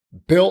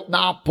Built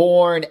Not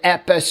Born,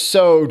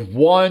 episode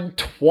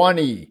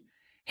 120.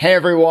 Hey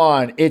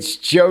everyone, it's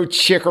Joe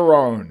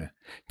Ciccarone.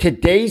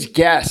 Today's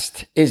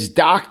guest is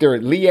Dr.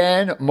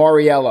 Leanne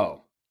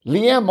Mauriello.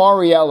 Leanne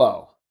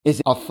Mauriello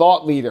is a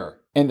thought leader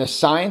in the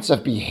science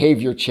of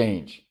behavior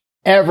change.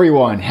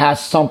 Everyone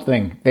has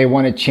something they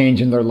want to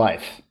change in their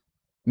life.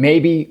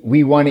 Maybe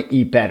we want to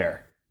eat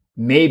better.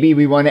 Maybe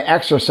we want to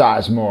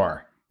exercise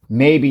more.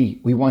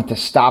 Maybe we want to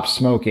stop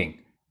smoking.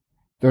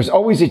 There's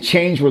always a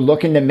change we're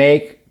looking to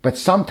make, but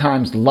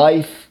sometimes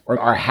life or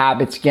our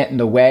habits get in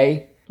the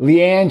way.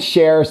 Leanne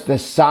shares the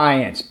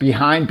science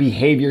behind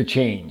behavior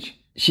change.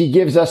 She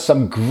gives us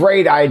some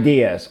great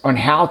ideas on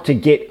how to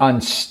get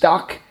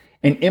unstuck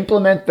and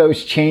implement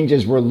those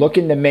changes we're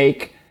looking to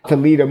make to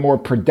lead a more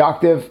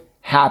productive,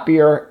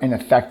 happier, and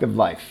effective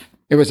life.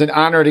 It was an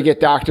honor to get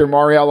Dr.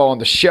 Mauriello on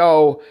the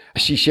show.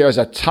 She shares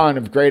a ton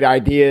of great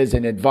ideas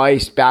and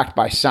advice backed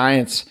by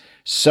science.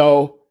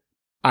 So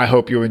I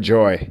hope you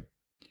enjoy.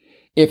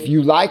 If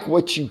you like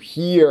what you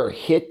hear,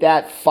 hit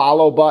that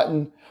follow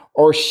button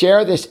or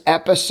share this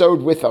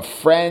episode with a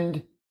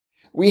friend.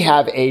 We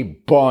have a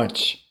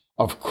bunch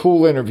of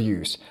cool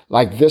interviews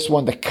like this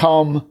one to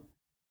come.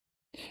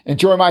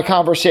 Enjoy my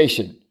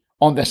conversation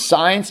on the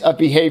science of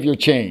behavior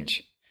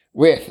change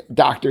with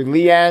Dr.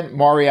 Leanne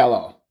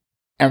Mauriello.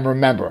 And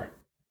remember,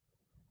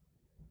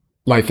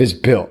 life is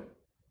built,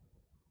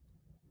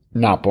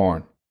 not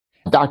born.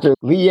 Dr.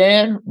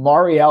 Leanne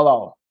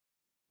Mauriello,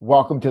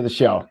 welcome to the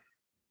show.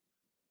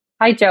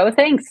 Hi, Joe.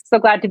 Thanks. So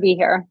glad to be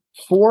here.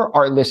 For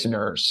our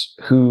listeners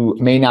who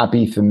may not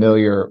be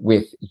familiar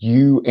with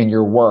you and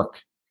your work,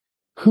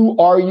 who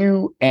are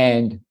you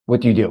and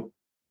what do you do?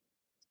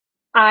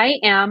 I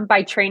am,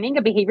 by training,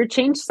 a behavior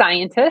change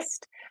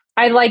scientist.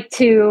 I like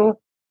to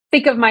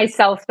think of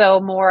myself, though,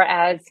 more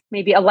as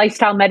maybe a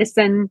lifestyle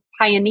medicine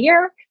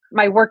pioneer.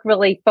 My work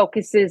really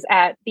focuses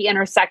at the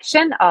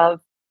intersection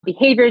of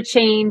behavior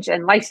change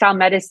and lifestyle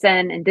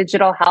medicine and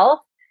digital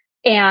health.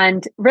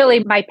 And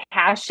really, my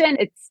passion,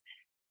 it's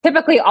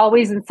typically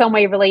always in some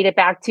way related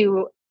back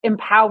to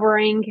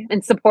empowering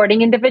and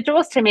supporting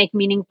individuals to make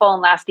meaningful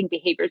and lasting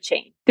behavior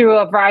change. Through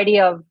a variety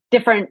of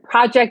different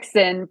projects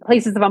and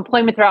places of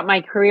employment throughout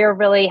my career,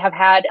 really have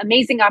had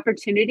amazing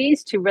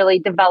opportunities to really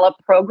develop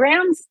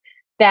programs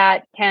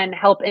that can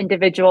help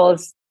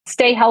individuals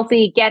stay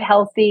healthy, get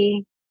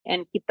healthy,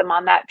 and keep them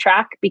on that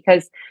track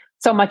because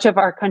so much of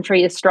our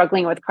country is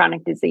struggling with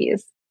chronic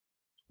disease.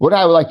 What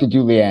I would like to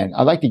do, Leanne,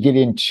 I'd like to get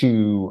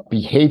into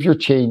behavior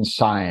change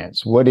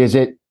science. What is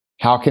it?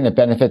 How can it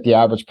benefit the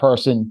average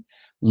person?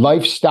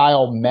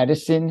 Lifestyle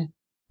medicine,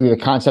 the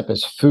concept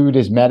is food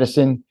is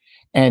medicine,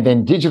 and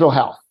then digital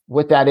health,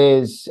 what that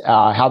is,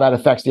 how that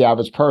affects the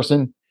average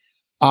person.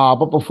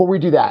 But before we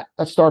do that,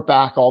 let's start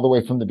back all the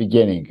way from the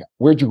beginning.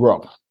 Where'd you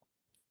grow up?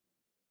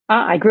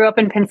 I grew up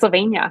in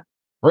Pennsylvania.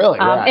 Really?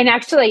 And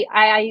actually,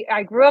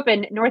 I grew up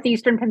in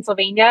northeastern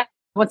Pennsylvania.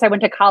 Once I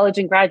went to college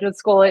and graduate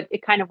school,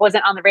 it kind of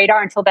wasn't on the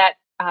radar until that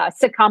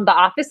sitcom The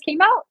Office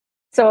came out.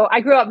 So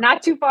I grew up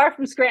not too far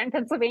from Scranton,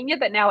 Pennsylvania,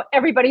 that now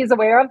everybody is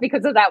aware of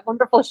because of that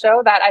wonderful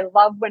show that I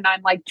love when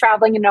I'm like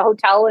traveling in a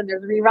hotel and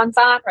there's reruns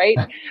on, right?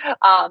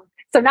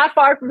 So not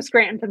far from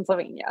Scranton,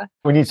 Pennsylvania.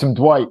 We need some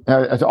Dwight.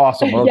 That's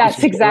awesome.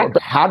 Yes,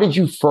 exactly. How did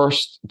you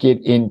first get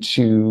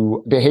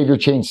into behavior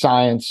change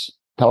science?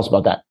 Tell us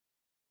about that.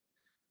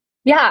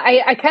 Yeah,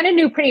 I kind of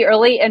knew pretty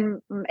early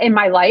in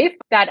my life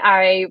that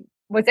I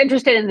was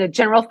interested in the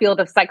general field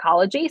of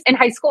psychology. In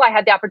high school, I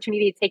had the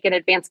opportunity to take an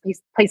advanced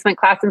placement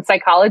class in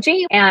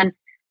psychology. And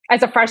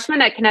as a freshman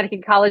at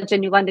Connecticut College in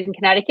New London,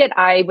 Connecticut,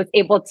 I was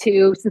able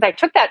to, since I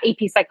took that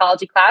AP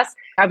psychology class,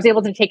 I was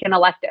able to take an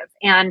elective.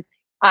 And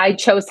I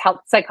chose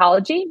health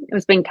psychology. It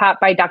was being taught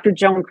by Dr.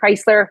 Joan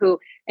Chrysler, who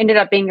ended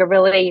up being a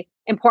really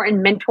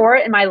important mentor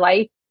in my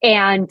life.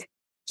 And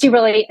she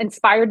really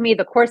inspired me.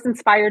 The course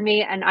inspired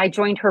me. And I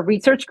joined her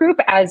research group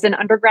as an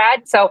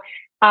undergrad. So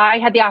I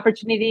had the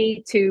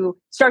opportunity to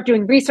start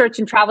doing research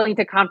and traveling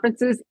to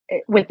conferences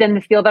within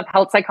the field of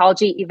health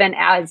psychology, even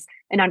as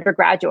an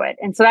undergraduate.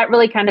 And so that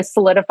really kind of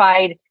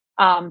solidified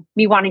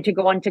me wanting to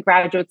go into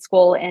graduate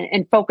school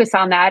and focus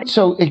on that.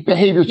 So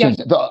behavior change,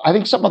 I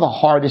think some of the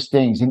hardest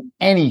things in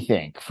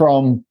anything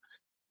from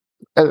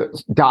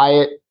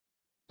diet,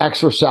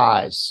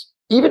 exercise,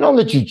 even on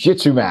the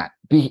jiu-jitsu mat,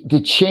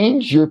 to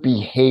change your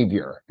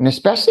behavior. And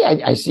especially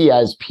I see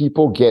as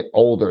people get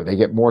older, they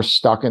get more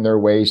stuck in their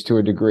ways to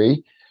a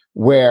degree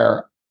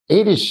where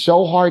it is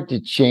so hard to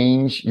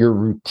change your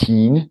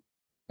routine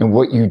and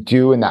what you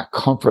do in that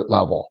comfort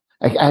level.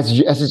 Like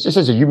just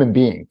as a human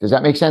being, does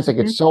that make sense? Like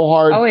it's so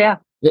hard. Oh yeah.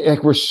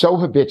 Like we're so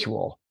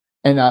habitual.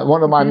 And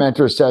one of my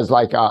mentors says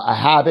like a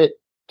habit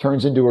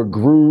turns into a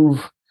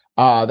groove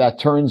that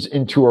turns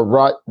into a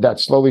rut that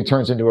slowly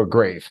turns into a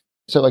grave.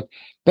 So like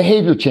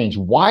behavior change,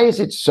 why is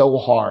it so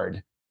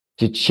hard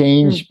to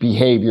change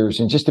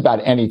behaviors in just about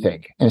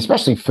anything, and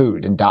especially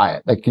food and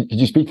diet? Like, could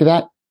you speak to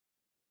that?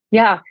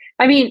 Yeah.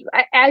 I mean,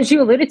 as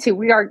you alluded to,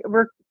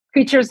 we're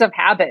creatures of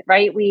habit,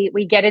 right?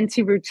 We get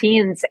into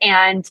routines,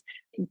 and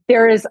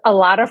There is a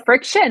lot of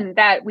friction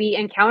that we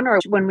encounter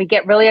when we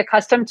get really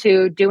accustomed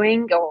to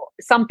doing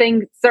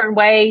something certain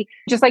way,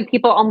 just like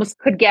people almost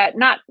could get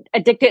not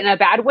addicted in a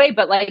bad way,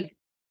 but like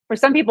for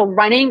some people,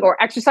 running or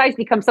exercise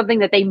becomes something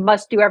that they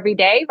must do every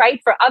day,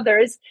 right? For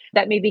others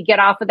that maybe get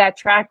off of that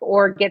track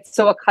or get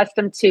so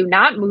accustomed to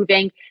not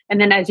moving. And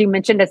then, as you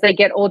mentioned, as they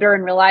get older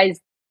and realize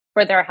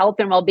for their health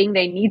and well-being,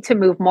 they need to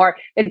move more,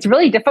 it's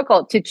really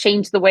difficult to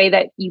change the way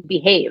that you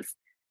behave.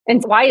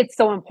 And why it's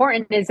so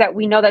important is that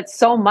we know that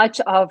so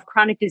much of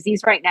chronic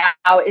disease right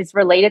now is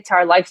related to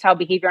our lifestyle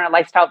behavior and our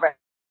lifestyle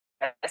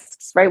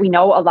risks, right? We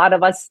know a lot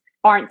of us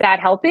aren't that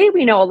healthy.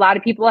 We know a lot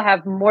of people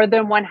have more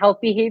than one health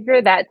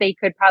behavior that they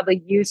could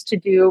probably use to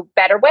do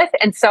better with.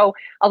 And so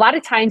a lot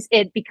of times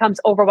it becomes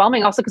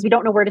overwhelming also because we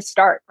don't know where to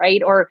start,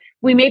 right? Or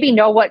we maybe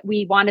know what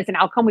we want as an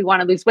outcome. We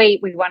want to lose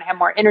weight. We want to have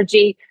more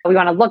energy. We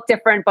want to look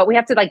different, but we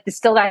have to like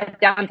distill that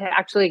down to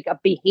actually a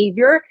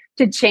behavior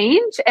to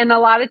change. And a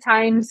lot of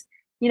times,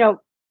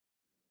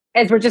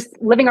 as we're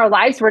just living our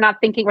lives, we're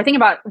thinking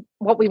about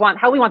what we want,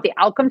 how we want the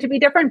outcome to be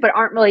different, but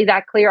aren't really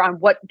that clear on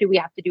what do we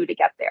have to do to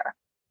get there.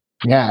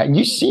 Yeah, and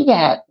you see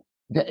that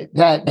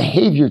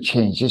behavior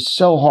change is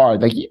so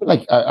hard. Like even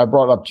like I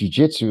brought up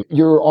jujitsu.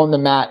 You're on the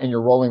mat and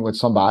you're rolling with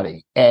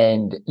somebody,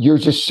 and you're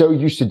just so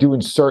used to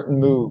doing certain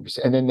moves,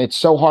 and then it's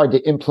so hard to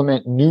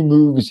implement new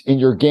moves in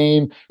your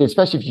game,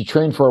 especially if you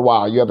train for a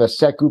while. You have a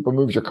set group of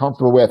moves you're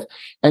comfortable with,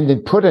 and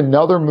then put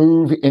another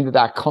move into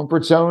that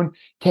comfort zone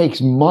takes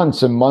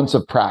months and months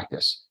of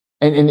practice,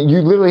 and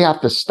you literally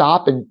have to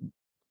stop and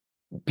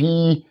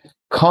be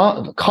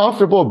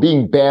comfortable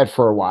being bad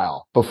for a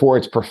while before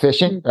it's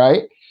proficient,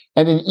 right?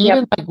 And then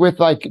even like with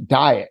like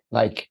diet,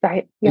 like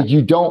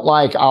you don't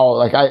like,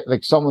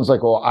 someone's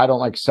like, well, I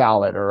don't like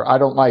salad or I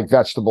don't like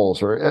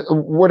vegetables or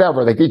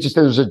whatever. Like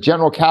there's a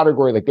general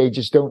category like they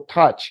just don't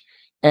touch.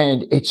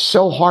 And it's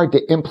so hard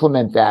to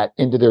implement that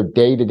into their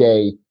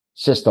day-to-day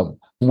system.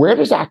 Where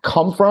does that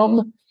come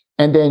from?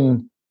 And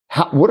then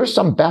what are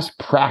some best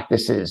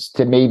practices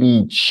to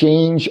maybe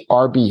change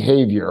our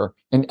behavior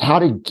and how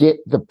to get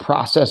the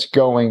process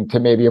going to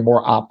maybe a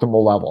more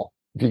optimal level?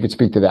 If you could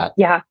speak to that.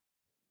 Yeah.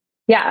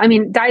 I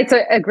mean, diet's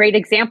a great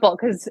example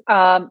because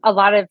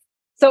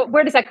so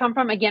where does that come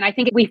from? Again, I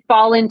think we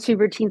fall into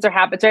routines or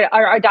habits. Right?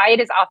 Our diet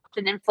is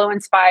often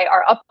influenced by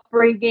our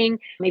upbringing,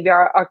 maybe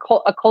our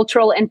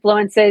cultural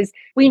influences.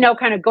 We know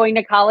kind of going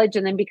to college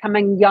and then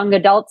becoming young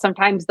adults,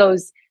 sometimes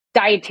those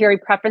dietary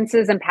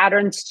preferences and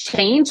patterns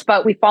change,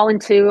 but we fall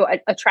into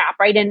a trap,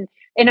 right? And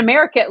in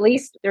America, at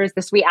least, there's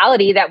this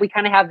reality that we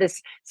kind of have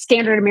this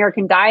standard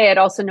American diet,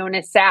 also known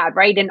as SAD,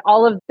 right? And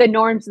all of the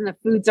norms and the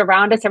foods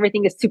around us,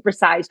 everything is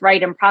supersized,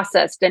 right? And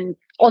processed and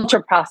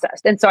ultra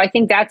processed. And so I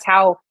think that's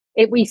how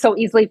we so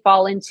easily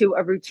fall into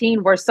a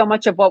routine where so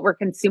much of what we're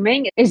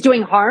consuming is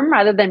doing harm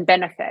rather than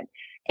benefit.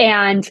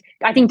 And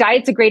I think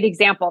diet's a great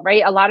example,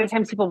 right? A lot of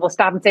times people will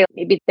stop and say,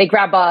 maybe they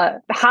grab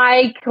a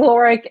high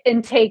caloric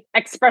intake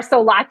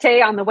espresso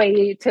latte on the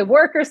way to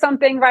work or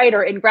something, right?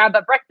 And grab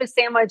a breakfast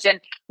sandwich, and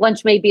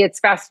lunch, maybe it's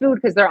fast food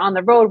because they're on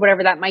the road,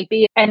 whatever that might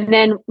be. And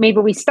then maybe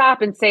we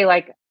stop and say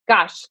like,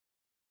 gosh,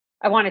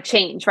 I want to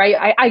change,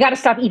 right? I got to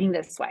stop eating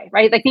this way,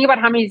 right? Like think about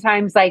how many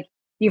times like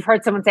you've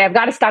heard someone say, I've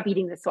got to stop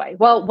eating this way.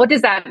 Well, what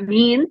does that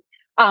mean?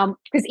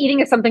 Because eating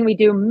is something we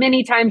do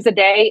many times a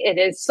day. It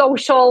is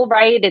social,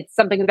 right? It's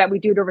something that we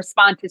do to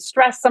respond to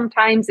stress.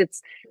 Sometimes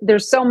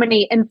there's so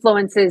many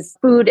influences,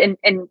 food and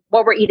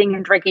what we're eating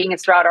and drinking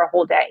is throughout our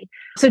whole day.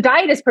 So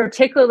diet is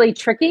particularly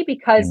tricky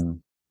because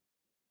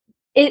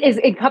it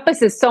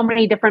encompasses so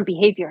many different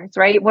behaviors,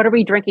 right? What are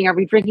we drinking? Are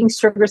we drinking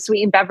sugar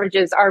sweetened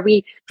beverages? Are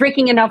we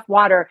drinking enough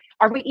water?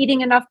 Are we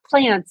eating enough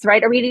plants,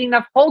 right? Are we eating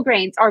enough whole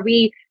grains? Are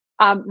we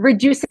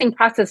reducing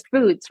processed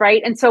foods,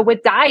 right? And so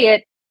with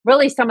diet,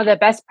 really some of the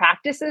best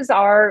practices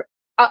are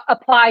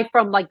apply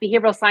from like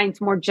behavioral science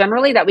more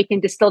generally that we can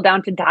distill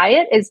down to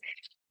diet is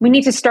we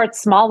need to start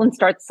small and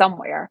start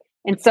somewhere.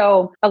 And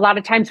so a lot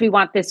of times we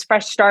want this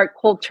fresh start,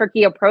 cold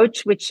turkey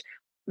approach, which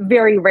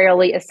very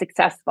rarely is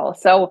successful.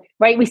 So,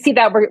 right, we see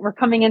that we're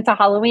coming into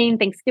Halloween,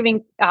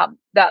 Thanksgiving,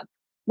 the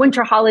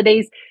winter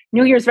holidays,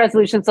 New Year's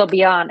resolutions will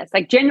be on. It's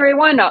like January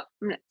 1,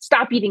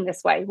 stop eating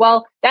this way.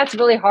 Well, that's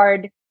really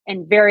hard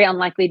and very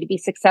unlikely to be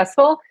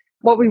successful.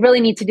 What we really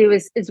need to do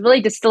is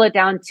really distill it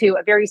down to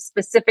a very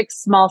specific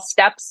small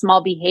step,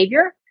 small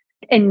behavior,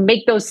 and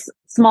make those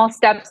small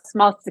steps,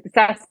 small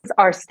successes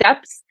our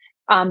steps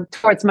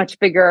towards much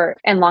bigger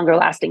and longer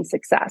lasting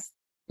success.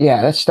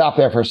 Yeah, let's stop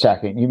there for a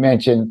second. You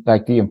mentioned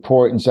like the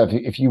importance of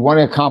if you want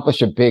to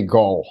accomplish a big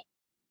goal,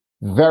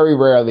 very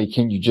rarely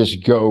can you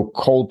just go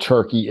cold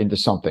turkey into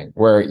something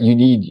where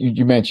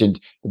you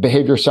mentioned the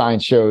behavior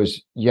science shows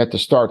you have to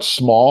start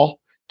small.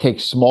 Take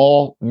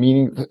small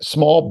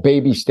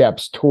baby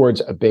steps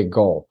towards a big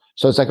goal.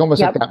 So it's like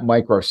almost like that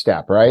micro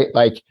step, right?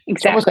 Like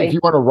It's almost like if you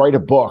want to write a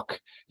book,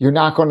 you're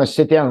not going to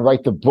sit down and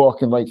write the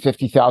book and write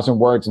 50,000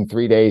 words in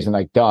 3 days and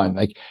like done.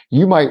 Like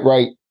you might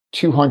write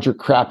 200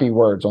 crappy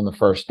words on the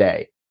first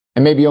day.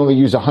 and maybe only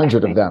use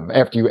 100 of them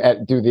after you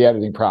do the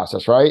editing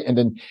process, right? And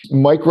then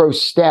micro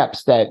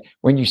steps that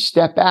when you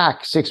step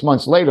back 6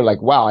 months later,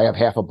 like, wow, I have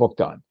half a book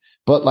done.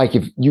 But like,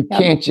 if you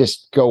can't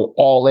just go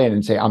all in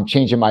and say, I'm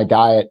changing my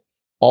diet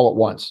all at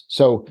once.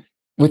 So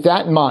with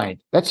that in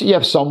mind, let's say you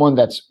have someone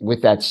that's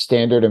with that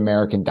standard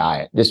American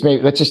diet. Let's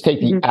just take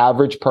the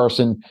average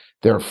person.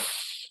 They're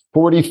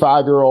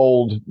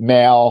 45-year-old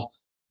male,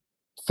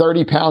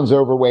 30 pounds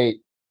overweight,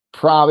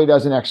 probably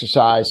doesn't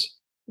exercise,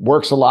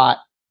 works a lot,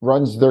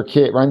 runs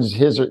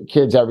his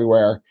kids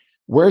everywhere.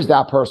 Where's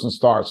that person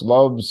starts?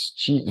 Loves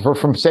say they're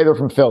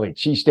from Philly,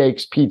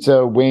 cheesesteaks,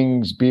 pizza,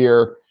 wings,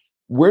 beer.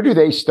 Where do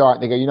they start?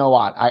 They go, you know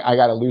what? I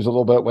got to lose a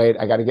little bit of weight.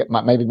 I got to get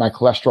maybe my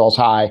cholesterol's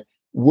high.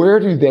 Where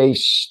do they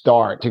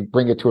start to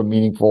bring it to a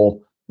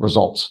meaningful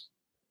results?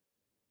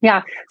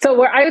 Yeah. So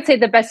where I would say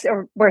the best,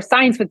 or where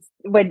science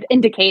would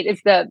indicate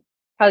is the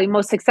probably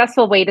most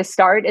successful way to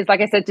start is,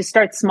 like I said, to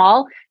start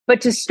small,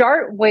 but to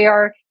start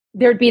where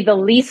there'd be the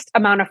least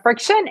amount of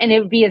friction and it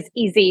would be as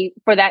easy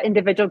for that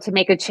individual to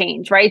make a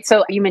change, right?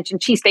 So you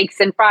mentioned cheesesteaks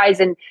and fries,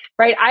 and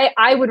right,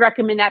 I would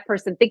recommend that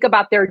person think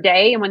about their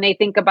day. And when they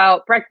think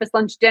about breakfast,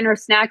 lunch, dinner,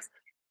 snacks,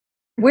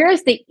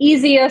 where's the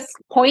easiest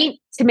point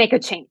to make a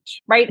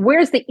change, right?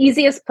 Where's the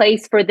easiest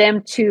place for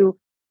them to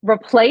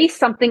replace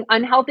something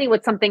unhealthy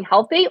with something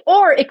healthy?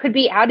 Or it could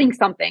be adding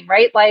something,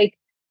 right? Like,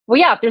 well,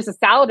 yeah, if there's a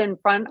salad in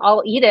front,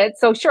 I'll eat it.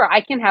 So sure,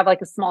 I can have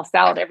like a small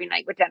salad every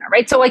night with dinner,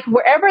 right? So like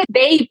wherever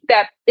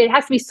that it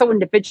has to be so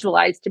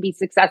individualized to be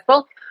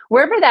successful,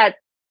 wherever that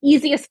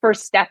easiest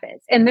first step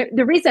is. And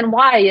the reason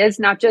why is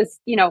not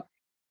just,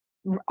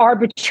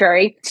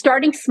 arbitrary.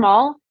 Starting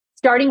small,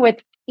 starting with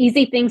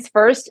easy things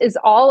first is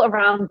all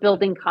around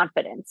building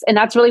confidence. And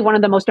that's really one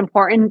of the most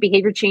important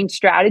behavior change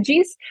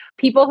strategies.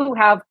 People who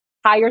have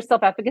higher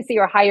self-efficacy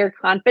or higher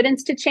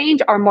confidence to change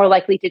are more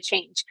likely to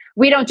change.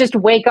 We don't just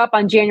wake up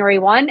on January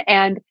 1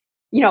 and,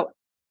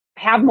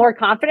 have more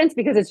confidence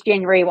because it's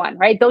January 1,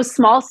 right? Those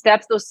small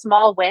steps, those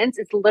small wins,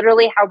 it's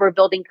literally how we're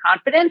building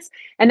confidence.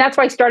 And that's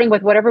why starting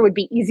with whatever would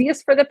be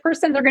easiest for the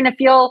person, they're going to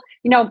feel,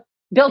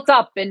 built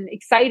up and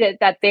excited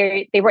that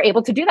they were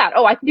able to do that.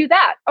 Oh, I can do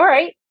that. All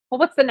right. Well,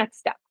 what's the next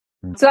step?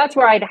 So that's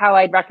how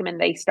I'd recommend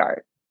they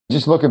start.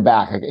 Just looking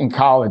back, like in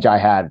college, I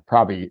had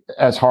probably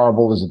as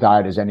horrible as a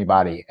diet as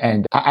anybody.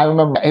 And I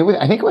remember,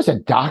 I think it was a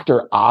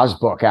Dr. Oz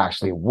book,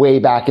 actually, way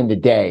back in the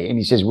day. And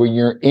he says, when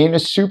you're in a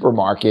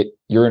supermarket,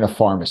 you're in a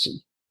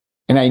pharmacy.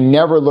 And I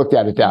never looked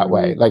at it that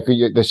way. Like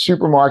the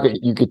supermarket,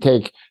 you could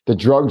take the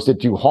drugs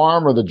that do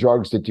harm or the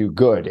drugs that do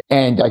good.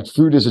 And like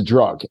food is a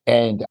drug.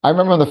 And I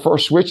remember on the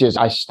first switches,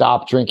 I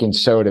stopped drinking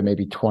soda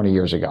maybe 20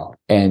 years ago.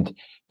 And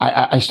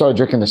I started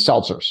drinking the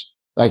seltzers.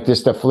 Like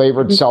the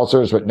flavored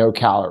seltzers with no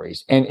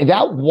calories. And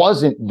that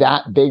wasn't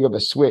that big of a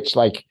switch.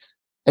 Like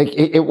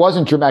it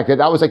wasn't dramatic.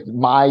 That was like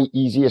my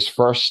easiest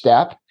first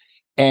step.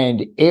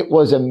 And it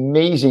was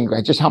amazing,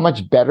 like just how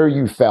much better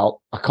you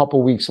felt a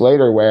couple weeks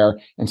later, where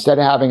instead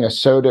of having a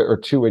soda or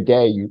two a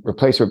day, you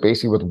replace it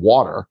basically with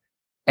water.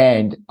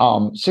 And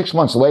 6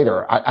 months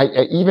later,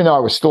 I even though I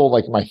was still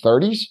like in my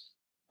 30s,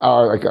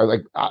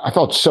 I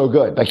felt so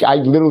good. Like I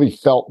literally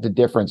felt the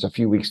difference a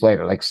few weeks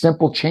later. Like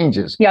simple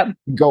changes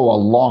go a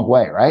long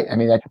way, right? I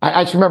mean,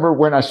 I just remember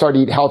when I started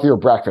eating healthier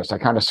breakfast, I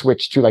kind of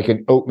switched to like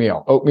an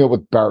oatmeal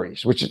with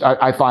berries, which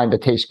I find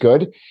that tastes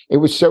good. It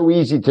was so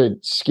easy to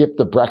skip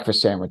the breakfast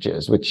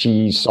sandwiches with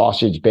cheese,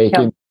 sausage,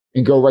 bacon,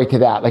 and go right to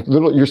that. Like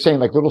you're saying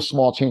like little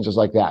small changes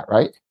like that,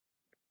 right?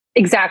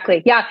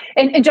 Exactly. Yeah.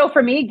 And Joe,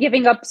 for me,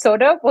 giving up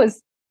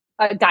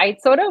diet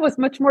soda was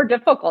much more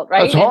difficult,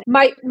 right? And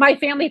my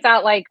family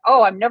thought like,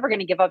 oh, I'm never going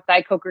to give up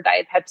Diet Coke or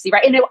Diet Pepsi,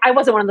 right? And I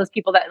wasn't one of those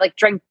people that like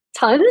drank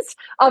tons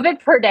of it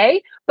per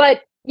day.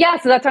 But yeah,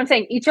 so that's what I'm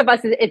saying. Each of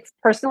us, it's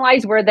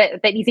personalized where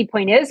that easy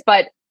point is.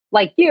 But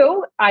like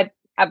you, I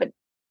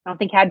don't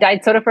think had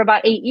diet soda for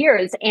about 8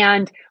 years.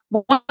 And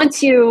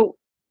once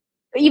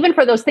even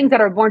for those things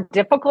that are more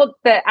difficult,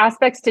 the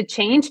aspects to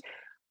change,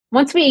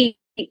 once we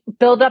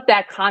build up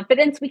that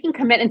confidence, we can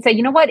commit and say,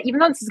 you know what, even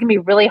though this is going to be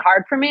really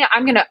hard for me,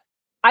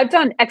 I've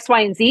done X,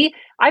 Y, and Z.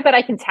 I bet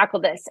I can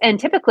tackle this. And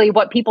typically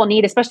what people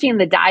need, especially in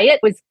the diet,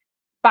 was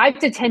 5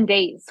 to 10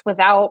 days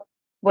without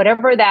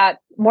whatever that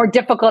more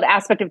difficult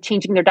aspect of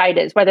changing their diet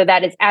is, whether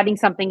that is adding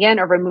something in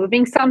or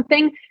removing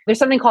something. There's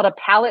something called a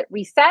palate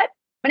reset.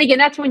 And again,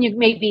 that's when you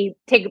maybe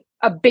take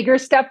a bigger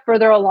step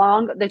further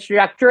along the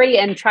trajectory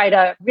and try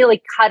to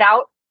really cut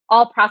out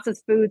all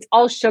processed foods,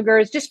 all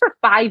sugars, just for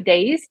 5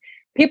 days.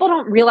 People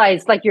don't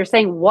realize, like you're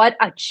saying, what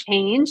a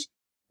change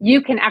you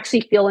can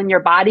actually feel in your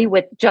body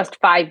with just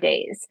 5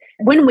 days.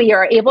 When we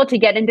are able to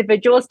get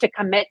individuals to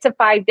commit to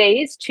 5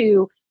 days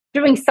to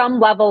doing some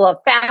level of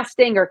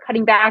fasting or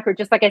cutting back, or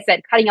just like I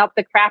said, cutting out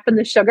the crap and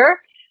the sugar,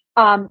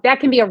 that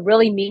can be a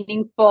really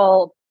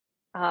meaningful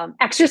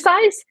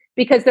exercise,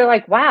 because they're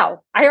like,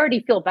 wow, I already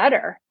feel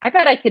better. I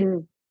bet I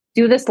can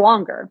do this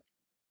longer.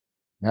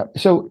 Yeah.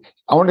 So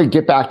I want to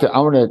get back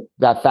to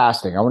that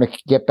fasting. I want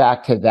to get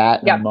back to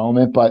that in a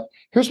moment. But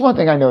here's one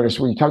thing I noticed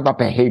when you talk about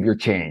behavior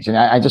change, and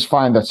I just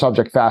find that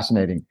subject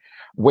fascinating.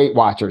 Weight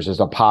Watchers is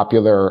a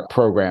popular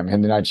program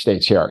in the United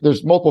States here.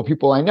 There's multiple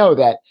people I know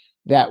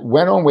that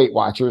went on Weight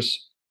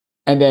Watchers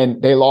and then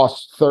they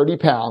lost 30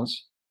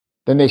 pounds.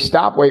 Then they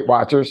stop Weight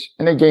Watchers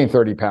and they gain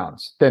 30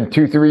 pounds. Then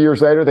 2-3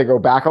 years later, they go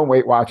back on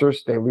Weight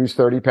Watchers. They lose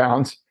 30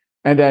 pounds.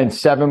 And then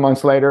 7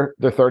 months later,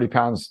 they're 30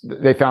 pounds.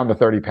 They found the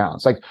 30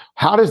 pounds. Like,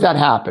 how does that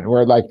happen?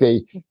 Where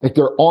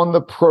they're on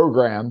the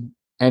program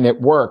and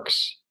it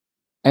works.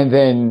 And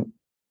then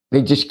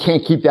they just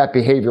can't keep that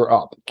behavior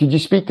up. Could you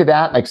speak to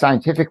that? Like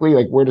scientifically,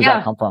 like where does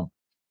that come from?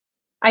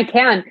 I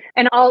can.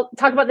 And I'll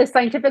talk about this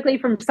scientifically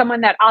from someone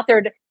that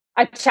authored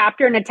a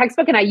chapter in a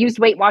textbook. And I used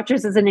Weight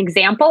Watchers as an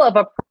example of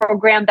a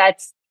program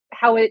that's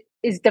how it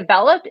is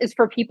developed is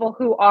for people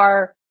who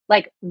are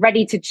like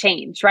ready to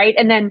change. Right.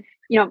 And then,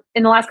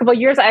 in the last couple of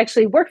years, I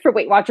actually worked for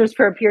Weight Watchers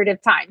for a period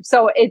of time.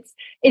 So it's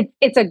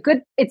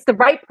the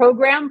right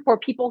program for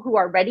people who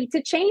are ready to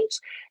change.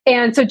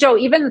 And so, Joe,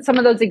 even some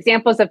of those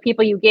examples of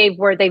people you gave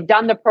where they've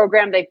done the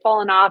program, they've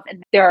fallen off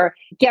and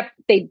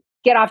they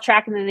get off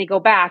track and then they go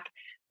back.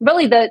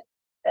 Really,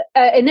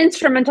 an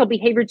instrumental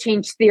behavior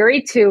change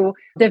theory to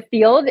the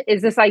field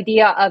is this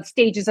idea of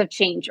stages of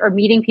change or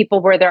meeting people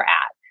where they're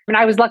at. And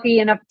I was lucky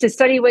enough to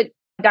study with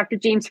Dr.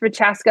 James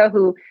Francesca,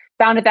 who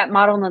founded that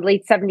model in the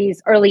late 70s,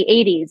 early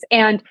 80s.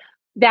 And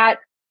that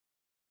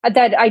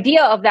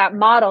idea of that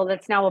model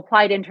that's now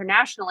applied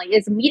internationally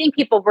is meeting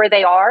people where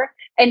they are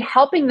and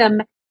helping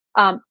them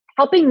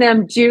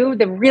do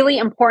the really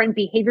important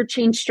behavior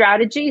change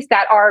strategies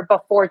that are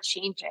before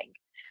changing.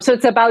 So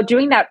it's about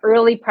doing that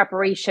early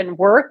preparation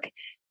work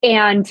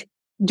and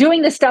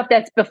doing the stuff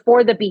that's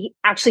before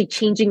actually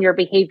changing your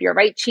behavior,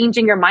 right?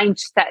 Changing your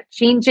mindset,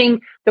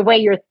 changing the way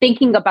you're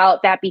thinking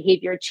about that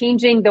behavior,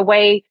 changing the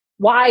way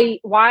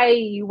why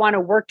you want to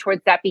work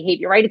towards that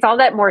behavior, right? It's all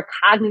that more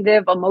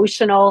cognitive,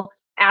 emotional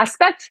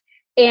aspect.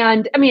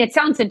 And I mean, it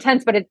sounds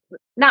intense, but it's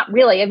not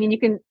really. I mean, you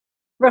can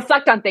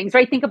reflect on things,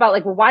 right? Think about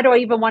like, well, why do I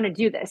even want to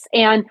do this?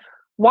 And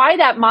why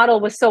that model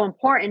was so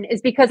important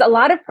is because a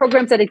lot of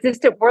programs that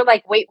existed were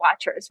like Weight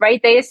Watchers,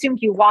 right? They assumed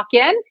you walk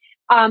in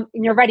and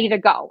you're ready to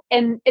go.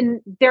 And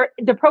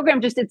the program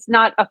just, it's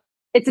not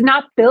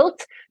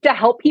built to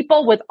help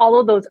people with all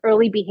of those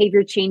early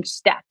behavior change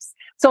steps.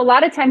 So a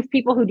lot of times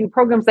people who do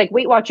programs like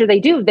Weight Watcher,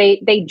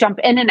 they jump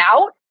in and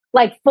out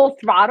like full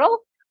throttle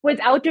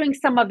without doing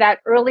some of that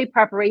early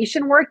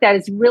preparation work that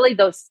is really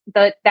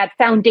that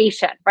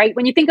foundation, right?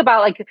 When you think about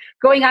like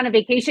going on a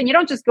vacation, you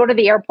don't just go to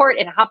the airport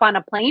and hop on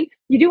a plane.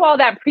 You do all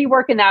that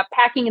pre-work and that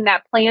packing and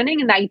that planning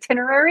and that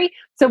itinerary.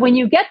 So when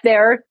you get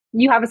there,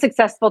 you have a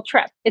successful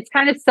trip. It's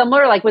kind of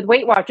similar like with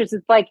Weight Watchers.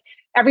 It's like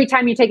every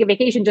time you take a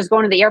vacation, just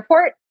going to the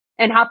airport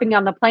and hopping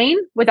on the plane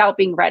without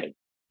being ready.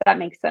 If that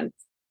makes sense.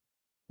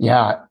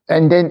 Yeah.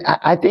 And then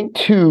I think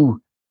too,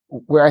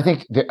 where I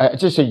think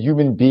just a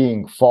human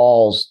being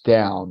falls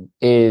down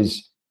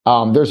is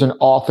there's an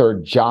author,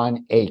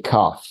 John A.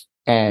 Cuff,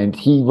 and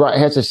he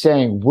has a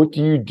saying, what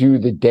do you do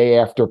the day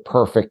after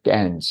perfect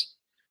ends?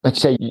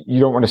 Let's say you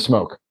don't want to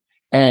smoke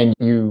and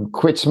you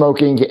quit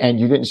smoking and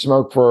you didn't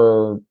smoke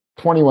for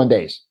 21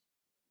 days.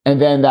 And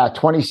then that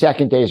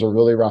 22nd day is a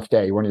really rough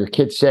day. When your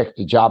kid's sick,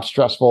 the job's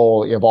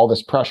stressful, you have all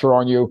this pressure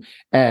on you,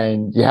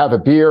 and you have a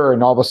beer,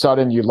 and all of a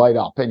sudden you light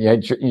up and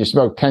you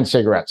smoke 10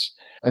 cigarettes.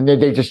 And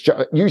then they just,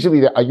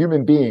 usually a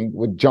human being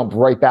would jump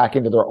right back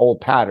into their old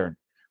pattern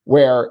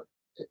where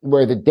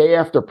the day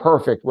after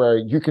perfect, where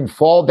you can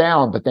fall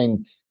down, but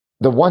then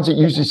the ones that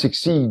usually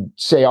succeed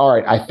say, all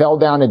right, I fell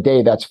down a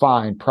day. That's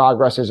fine.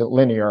 Progress isn't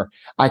linear.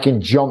 I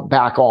can jump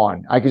back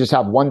on. I can just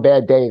have one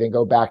bad day, then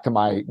go back to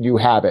my new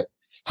habit.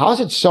 How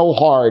is it so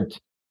hard,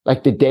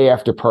 like the day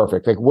after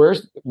perfect? Like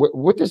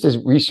what does this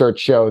research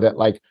show that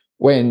like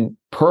when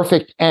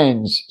perfect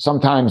ends,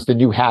 sometimes the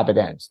new habit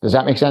ends? Does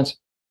that make sense?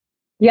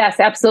 Yes,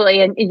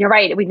 absolutely. And you're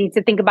right. We need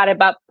to think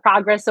about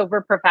progress over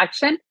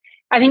perfection.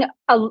 I think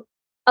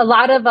a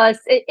lot of us,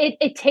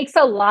 it takes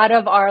a lot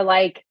of our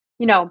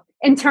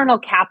internal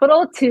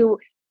capital to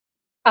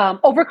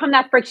overcome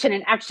that friction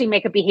and actually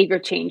make a behavior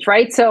change,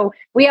 right? So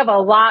we have a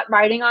lot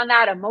riding on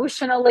that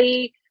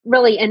emotionally,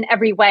 really in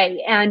every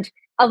way. And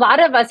a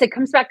lot of us, it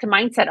comes back to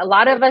mindset. A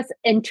lot of us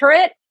enter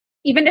it,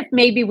 even if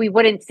maybe we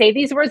wouldn't say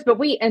these words, but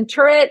we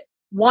enter it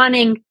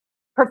wanting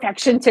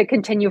perfection to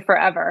continue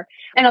forever.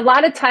 And a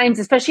lot of times,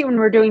 especially when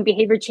we're doing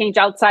behavior change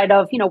outside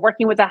of,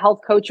 working with a health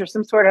coach or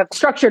some sort of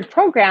structured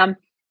program,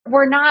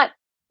 we're not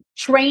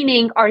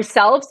training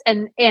ourselves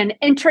and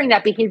entering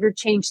that behavior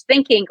change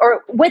thinking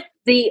or with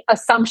the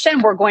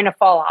assumption we're going to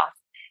fall off.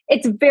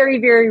 It's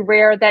very, very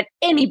rare that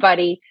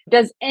anybody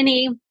does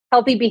any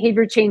healthy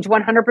behavior change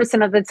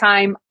 100% of the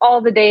time, all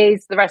the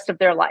days, the rest of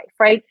their life,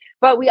 right?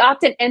 But we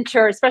often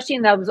enter, especially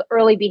in those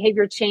early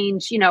behavior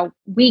change,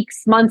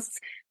 weeks, months,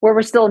 where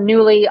we're still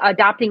newly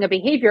adopting a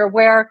behavior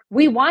where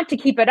we want to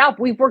keep it up.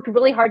 We've worked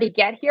really hard to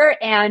get here.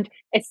 And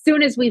as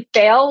soon as we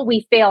fail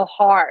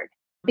hard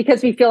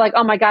because we feel like,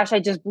 oh my gosh, I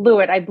just blew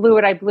it. I blew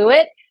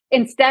it.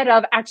 Instead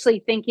of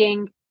actually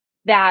thinking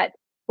that,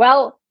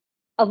 well,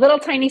 a little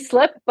tiny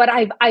slip, but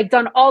I've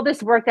done all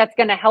this work that's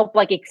going to help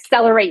like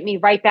accelerate me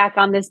right back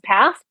on this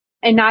path.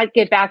 and not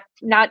get back,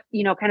 not,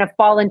 kind of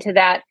fall into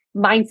that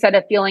mindset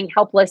of feeling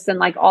helpless and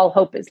like all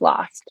hope is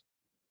lost.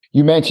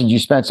 You mentioned you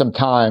spent some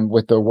time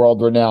with the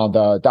world-renowned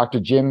Dr.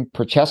 Jim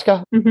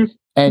Prochaska. Mm-hmm.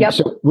 And Yep.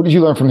 so what did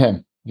you learn from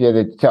him? If you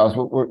had to tell us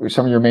what were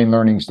some of your main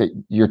learnings that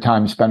your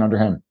time spent under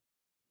him?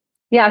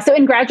 Yeah. So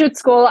in graduate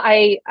school,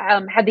 I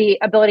had the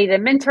ability to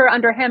mentor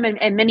under him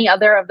and many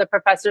other of the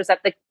professors at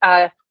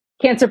the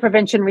Cancer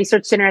Prevention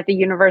Research Center at the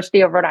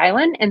University of Rhode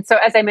Island. And so,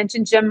 as I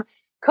mentioned, Jim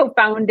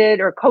co-founded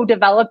or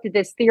co-developed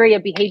this theory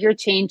of behavior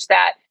change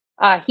that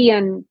he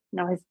and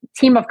his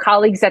team of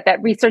colleagues at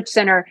that research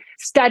center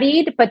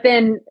studied, but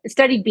then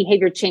studied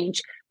behavior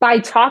change by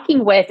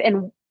talking with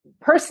and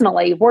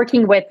personally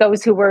working with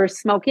those who were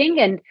smoking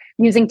and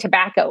using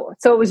tobacco.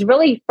 So it was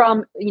really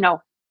from,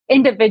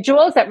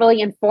 individuals that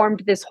really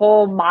informed this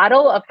whole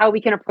model of how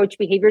we can approach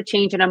behavior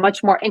change in a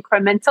much more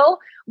incremental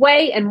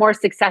way and more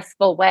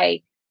successful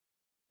way.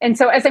 And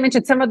so, as I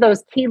mentioned, some of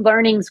those key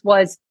learnings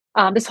was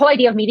this whole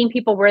idea of meeting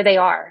people where they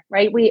are,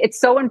 right? It's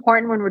so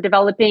important when we're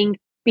developing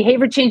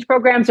behavior change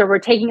programs or we're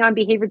taking on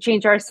behavior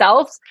change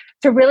ourselves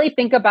to really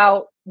think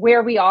about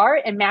where we are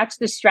and match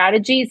the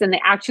strategies and the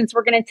actions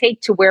we're going to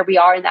take to where we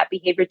are in that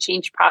behavior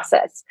change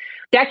process.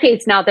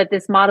 Decades now that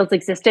this model's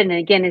existed and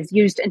again is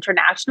used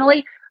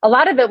internationally, a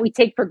lot of it we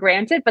take for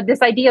granted, but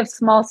this idea of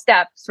small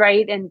steps,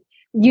 right? And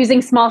using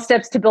small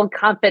steps to build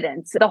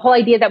confidence. The whole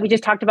idea that we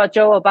just talked about,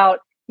 Joe, about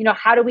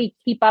how do we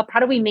keep up? How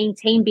do we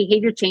maintain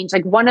behavior change?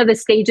 Like one of the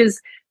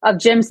stages of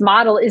Jim's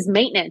model is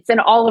maintenance and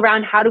all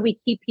around how do we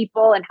keep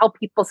people and help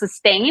people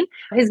sustain?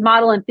 His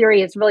model in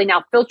theory is really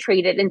now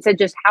filtrated into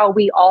just how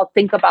we all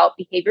think about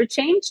behavior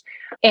change.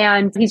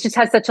 And he just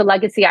has such a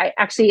legacy. I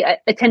actually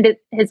attended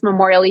his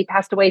memorial. He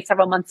passed away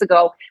several months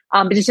ago,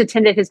 but just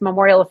attended his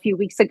memorial a few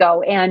weeks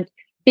ago. And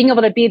being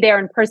able to be there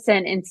in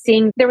person and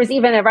seeing, there was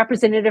even a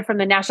representative from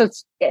the National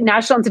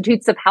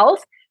Institutes of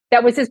Health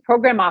that was his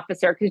program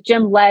officer, because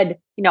Jim led,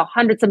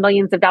 hundreds of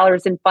millions of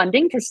dollars in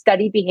funding to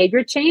study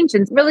behavior change,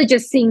 and really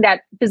just seeing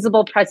that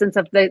visible presence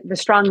of the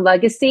strong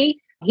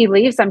legacy he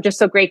leaves. I'm just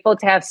so grateful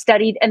to have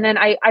studied. And then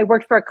I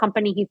worked for a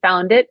company he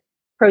founded,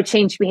 Pro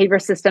Change Behavior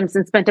Systems,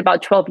 and spent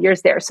about 12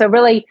 years there. So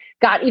really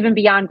got even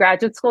beyond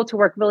graduate school to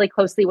work really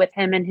closely with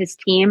him and his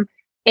team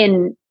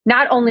in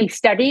not only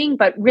studying,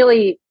 but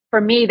really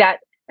for me, that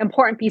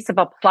important piece of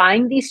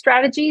applying these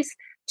strategies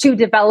to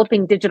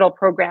developing digital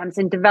programs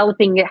and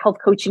developing health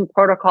coaching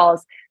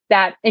protocols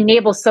that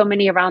enable so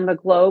many around the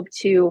globe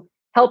to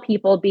help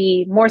people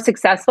be more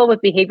successful with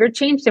behavior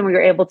change than we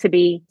were able to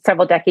be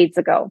several decades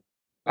ago.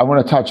 I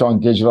want to touch on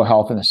digital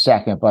health in a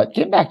second, but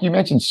get back, you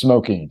mentioned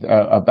smoking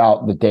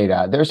about the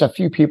data. There's a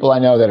few people I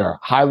know that are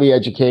highly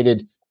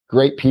educated,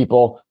 great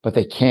people, but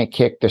they can't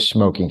kick the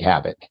smoking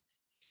habit.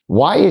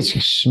 Why is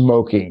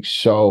smoking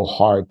so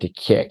hard to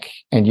kick?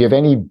 And do you have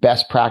any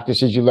best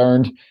practices you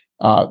learned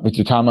with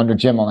your time under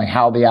Jim on like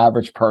how the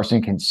average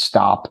person can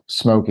stop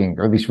smoking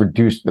or at least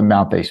reduce the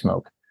amount they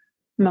smoke?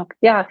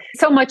 Yeah.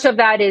 So much of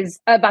that is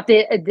about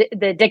the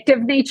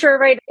addictive nature,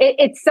 right?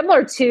 It's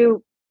similar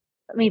to,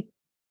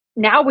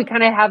 now we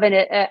kind of have an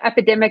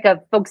epidemic of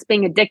folks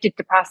being addicted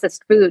to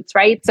processed foods,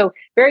 right? So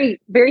very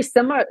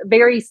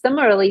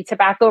similarly,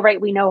 tobacco, right?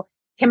 We know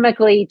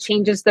chemically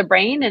changes the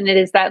brain, and it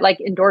is that like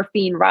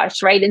endorphin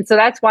rush, right? And so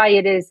that's why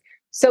it is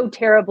so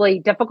terribly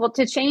difficult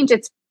to change.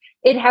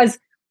 It has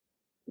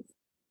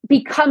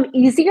become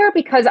easier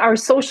because our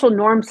social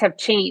norms have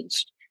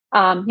changed.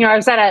 I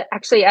was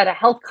actually at a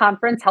health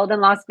conference held in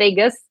Las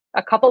Vegas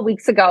a couple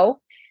weeks ago,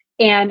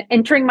 and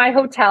entering my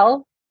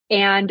hotel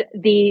and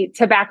the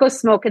tobacco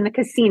smoke in the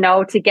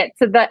casino to get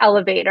to the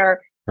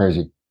elevator was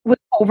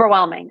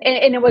overwhelming.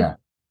 And it was,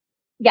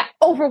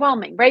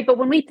 overwhelming, right? But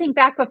when we think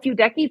back a few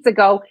decades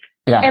ago,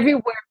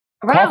 everywhere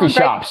around, coffee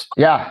shops,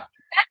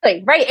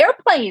 exactly, right?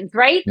 Airplanes,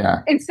 right?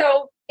 Yeah. And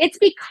so it's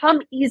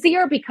become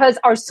easier because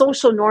our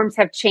social norms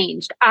have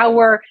changed.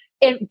 Our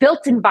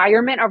built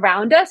environment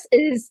around us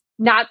is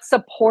not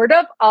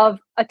supportive of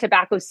a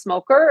tobacco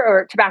smoker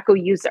or tobacco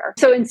user.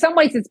 So in some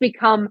ways, it's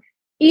become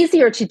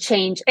easier to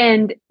change.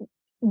 And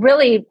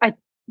really,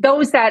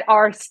 those that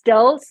are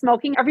still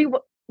smoking,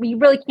 we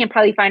really can't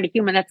probably find a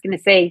human that's going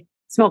to say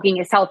smoking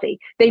is healthy.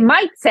 They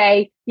might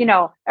say,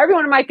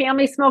 everyone in my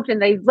family smoked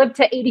and they lived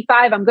to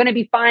 85. I'm going to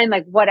be fine,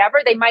 like whatever.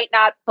 They might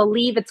not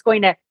believe it's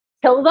going to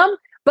kill them,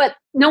 but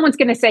no one's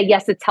going to say,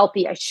 yes, it's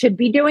healthy. I should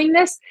be doing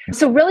this.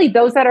 So really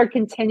those that are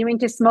continuing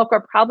to smoke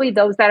are probably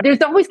those that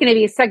there's always going to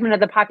be a segment of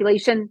the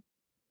population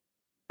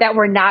that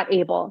we're not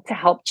able to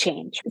help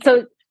change.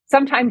 So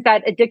sometimes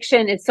that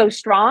addiction is so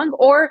strong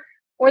or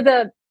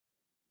the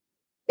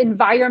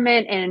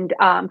environment and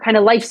kind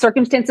of life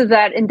circumstances of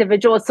that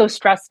individual is so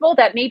stressful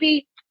that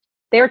maybe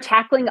they're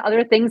tackling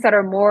other things that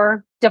are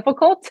more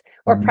difficult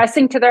or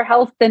pressing to their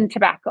health than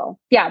tobacco.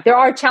 Yeah, there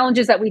are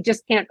challenges that we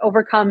just can't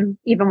overcome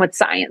even with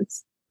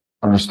science.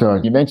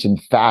 Understood. You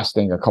mentioned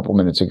fasting a couple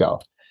minutes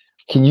ago.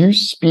 Can you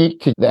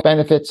speak to the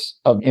benefits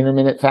of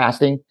intermittent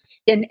fasting?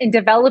 In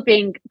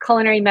developing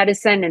culinary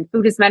medicine and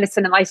food as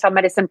medicine and lifestyle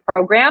medicine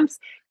programs,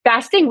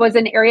 fasting was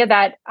an area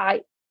that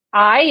I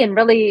and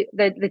really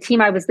the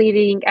team I was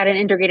leading at an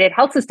integrated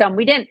health system,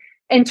 we didn't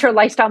enter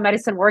lifestyle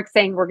medicine work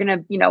saying we're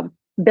going to,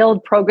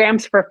 build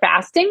programs for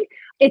fasting.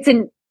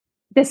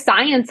 The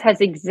science has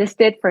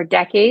existed for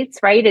decades,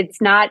 right? It's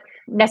not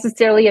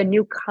necessarily a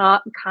new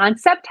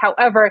concept.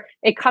 However,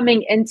 it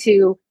coming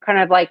into kind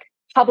of like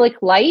public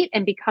light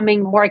and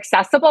becoming more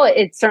accessible,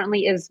 it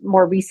certainly is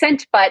more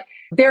recent, but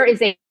there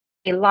is a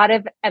lot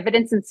of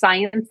evidence and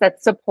science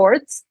that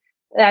supports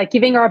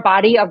giving our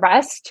body a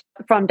rest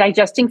from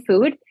digesting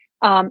food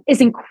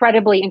is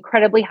incredibly,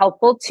 incredibly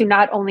helpful to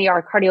not only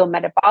our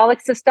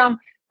cardiometabolic system,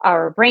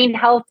 our brain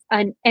health,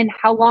 and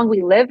how long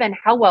we live and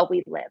how well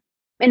we live.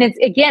 And it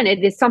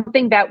is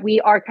something that we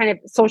are kind of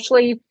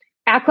socially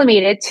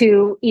acclimated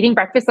to eating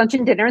breakfast, lunch,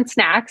 and dinner and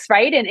snacks,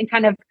 right? And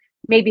kind of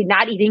maybe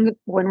not eating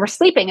when we're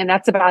sleeping, and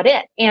that's about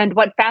it. And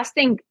what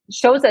fasting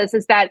shows us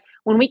is that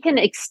when we can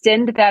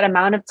extend that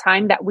amount of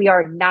time that we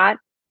are not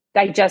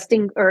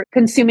digesting or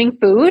consuming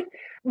food,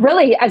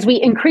 really, as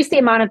we increase the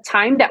amount of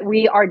time that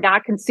we are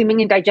not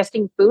consuming and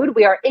digesting food,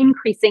 we are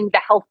increasing the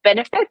health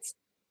benefits,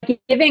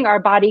 giving our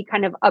body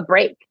kind of a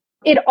break.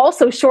 It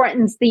also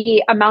shortens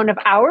the amount of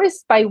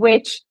hours by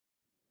which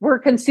we're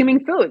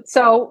consuming food.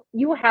 So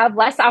you have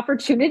less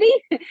opportunity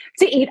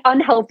to eat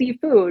unhealthy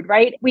food,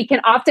 right? We can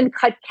often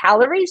cut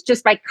calories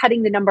just by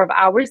cutting the number of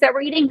hours that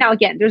we're eating. Now,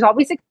 again, there's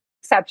always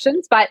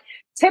exceptions, but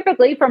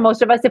typically for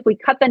most of us, if we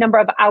cut the number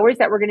of hours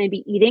that we're going to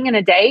be eating in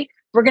a day,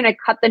 we're going to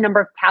cut the number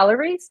of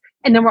calories.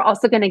 And then we're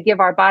also going to give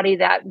our body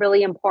that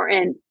really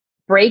important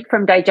break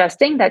from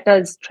digesting that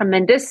does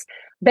tremendous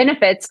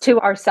benefits to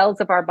our cells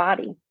of our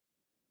body.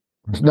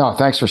 No,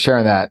 thanks for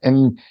sharing that.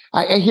 And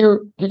I hear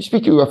you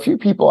speak to a few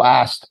people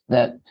asked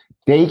that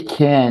they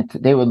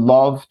would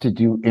love to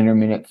do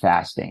intermittent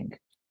fasting.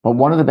 But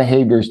one of the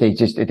behaviors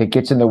that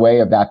gets in the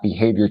way of that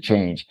behavior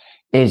change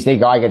is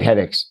I get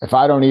headaches. If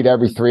I don't eat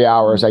every 3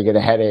 hours, I get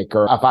a headache.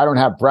 Or if I don't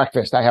have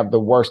breakfast, I have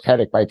the worst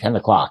headache by 10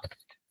 o'clock.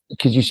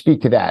 Could you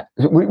speak to that?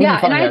 Go ahead.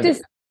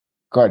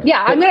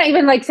 Yeah, I'm going to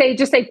even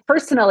say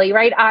personally,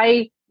 right?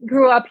 I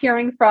grew up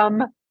hearing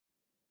from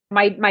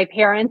my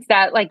parents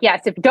that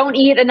yes, if you don't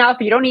eat enough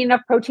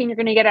protein, you're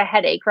going to get a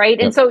headache, right?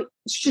 Yep. And so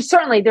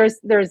certainly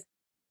there's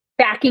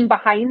backing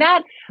behind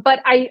that.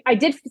 But I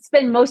did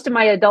spend most of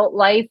my adult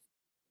life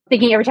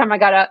thinking every time I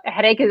got a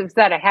headache, it was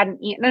that I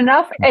hadn't eaten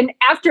enough. And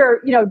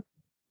after,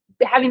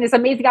 having this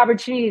amazing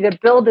opportunity to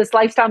build this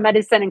lifestyle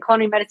medicine and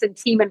culinary medicine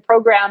team and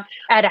program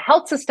at a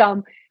health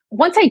system,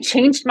 once I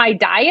changed my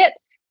diet,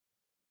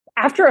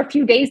 after a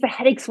few days, the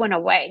headaches went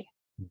away,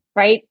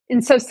 right?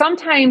 And so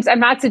sometimes I'm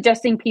not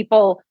suggesting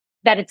people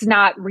that it's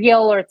not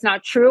real or it's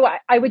not true.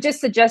 I would just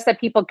suggest that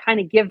people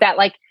kind of give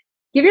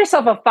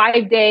yourself a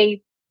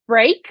 5-day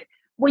break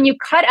when you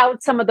cut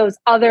out some of those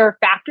other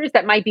factors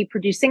that might be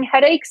producing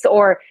headaches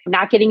or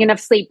not getting enough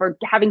sleep or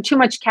having too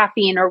much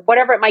caffeine or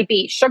whatever it might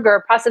be,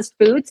 sugar, processed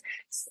foods,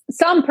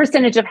 some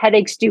percentage of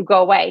headaches do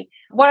go away.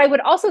 What I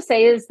would also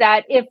say is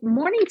that if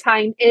morning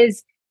time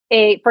is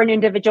for an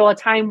individual, a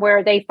time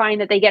where they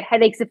find that they get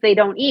headaches if they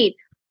don't eat,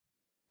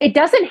 it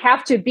doesn't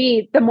have to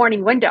be the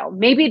morning window.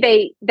 Maybe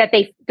they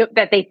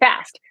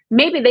fast.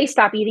 Maybe they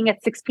stop eating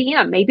at 6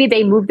 p.m. Maybe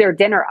they move their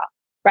dinner up,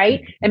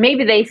 right? And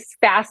maybe they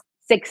fast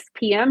 6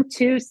 p.m.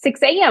 to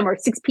 6 a.m. or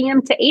 6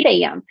 p.m. to 8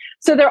 a.m.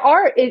 So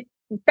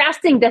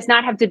fasting does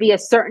not have to be a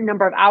certain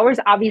number of hours.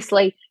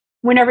 Obviously,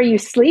 whenever you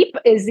sleep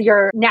is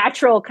your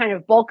natural kind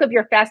of bulk of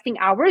your fasting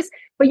hours,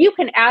 but you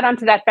can add on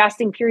to that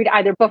fasting period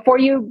either before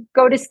you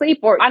go to sleep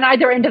or on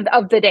either end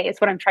of the day is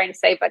what I'm trying to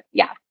say. But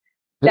yeah.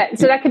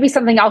 So that could be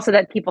something also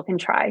that people can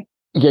try.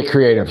 Get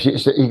creative.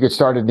 You could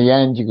start at the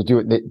end. You could do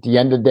it at the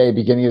end of the day,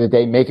 beginning of the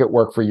day. Make it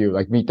work for you.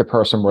 Meet the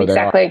person where they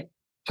are. Exactly.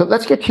 So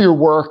let's get to your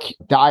work.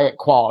 Diet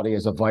quality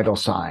is a vital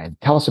sign.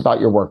 Tell us about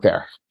your work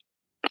there.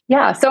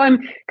 Yeah. So I'm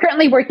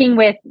currently working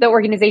with the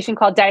organization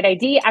called Diet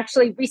ID.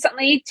 Actually,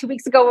 recently, 2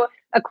 weeks ago,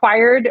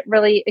 acquired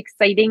really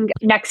exciting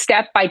next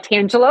step by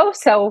Tangelo.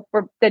 So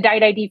the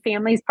Diet ID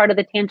family is part of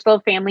the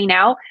Tangelo family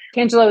now.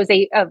 Tangelo is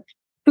a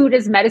food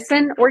as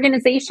medicine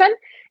organization.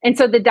 And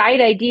so the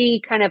Diet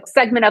ID kind of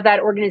segment of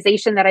that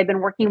organization that I've been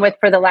working with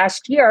for the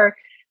last year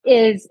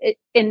is,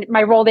 in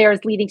my role there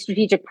as leading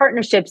strategic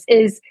partnerships,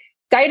 is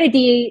Diet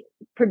ID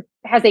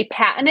has a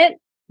patented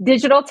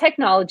digital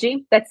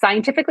technology that's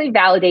scientifically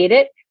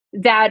validated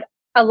that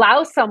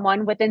allows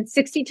someone within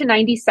 60 to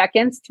 90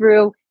 seconds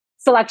through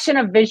selection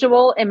of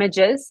visual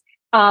images,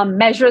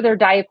 measure their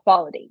diet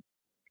quality.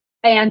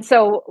 And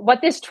so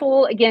what this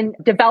tool, again,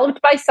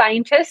 developed by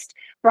scientists,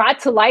 brought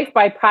to life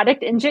by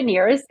product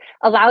engineers,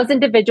 allows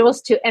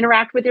individuals to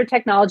interact with their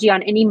technology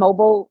on any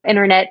mobile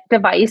internet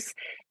device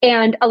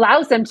and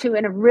allows them to,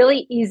 in a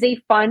really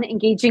easy, fun,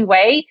 engaging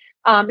way.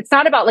 It's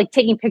not about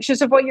taking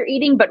pictures of what you're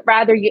eating, but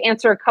rather you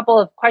answer a couple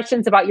of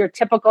questions about your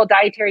typical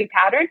dietary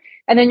pattern.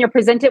 And then you're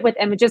presented with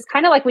images,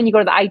 kind of like when you go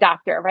to the eye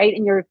doctor, right?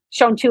 And you're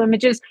shown 2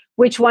 images,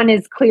 which one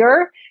is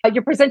clearer?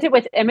 You're presented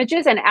with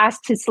images and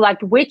asked to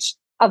select which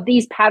of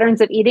these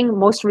patterns of eating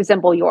most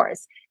resemble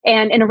yours.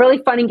 And in a really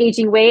fun,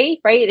 engaging way,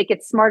 right? It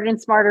gets smarter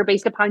and smarter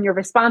based upon your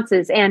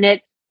responses. And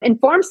it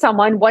informs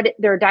someone what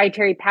their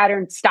dietary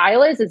pattern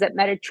style is. Is it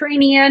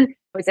Mediterranean?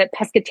 is it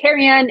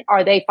pescatarian?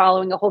 Are they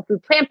following a whole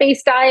food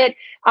plant-based diet?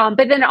 But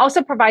then it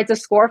also provides a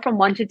score from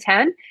 1 to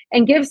 10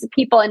 and gives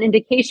people an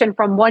indication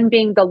from 1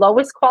 being the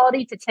lowest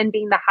quality to 10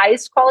 being the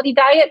highest quality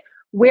diet,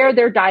 where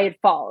their diet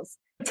falls.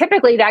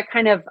 Typically, that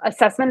kind of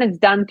assessment is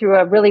done through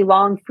a really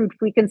long food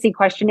frequency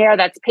questionnaire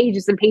that's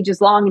pages and pages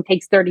long and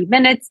takes 30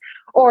 minutes,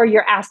 or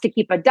you're asked to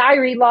keep a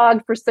diary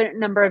log for a certain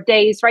number of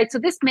days, right? So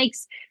this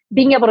makes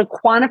being able to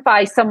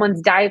quantify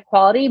someone's diet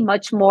quality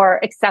much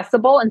more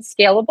accessible and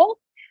scalable.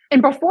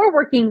 And before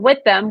working with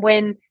them,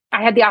 when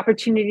I had the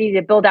opportunity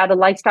to build out a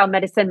lifestyle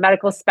medicine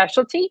medical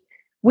specialty,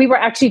 we were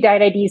actually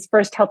Diet ID's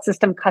first health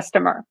system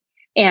customer.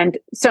 And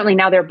certainly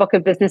now their book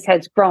of business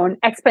has grown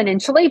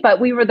exponentially,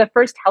 but we were the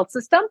first health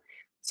system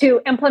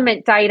to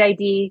implement Diet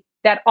ID,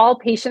 that all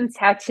patients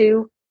had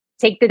to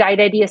take the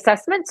Diet ID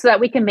assessment so that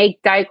we can make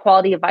diet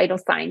quality a vital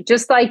sign.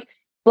 Just like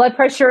blood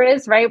pressure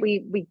is, right?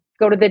 We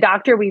go to the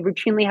doctor, we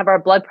routinely have our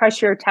blood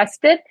pressure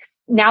tested.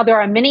 Now there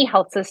are many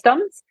health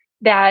systems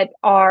that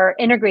are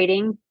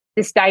integrating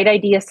this Diet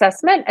ID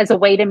assessment as a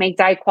way to make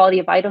diet quality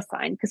a vital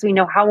sign, because we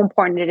know how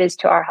important it is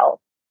to our health.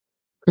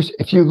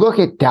 If you look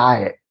at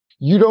diet,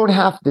 you don't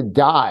have to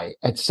die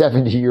at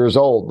 70 years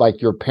old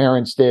like your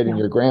parents did and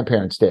your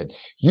grandparents did.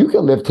 You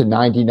can live to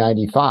 90,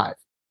 95.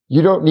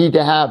 You don't need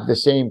to have the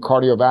same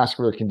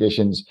cardiovascular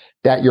conditions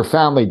that your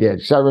family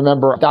did. So I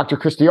remember Dr.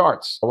 Christy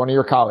Arts, one of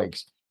your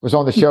colleagues, was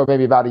on the show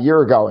maybe about a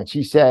year ago, and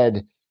she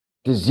said,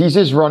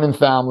 diseases run in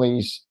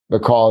families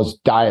because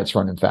diets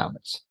run in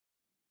families.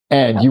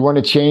 And you want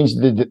to change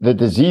the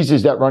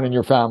diseases that run in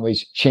your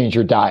families, change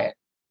your diet.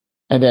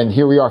 And then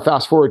here we are,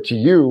 fast forward to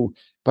you,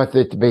 but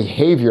the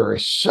behavior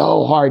is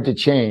so hard to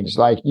change.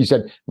 Like you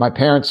said, my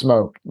parents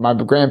smoke, my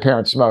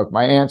grandparents smoke,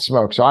 my aunt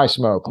smokes, so I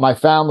smoke. My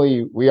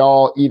family, we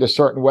all eat a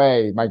certain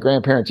way. My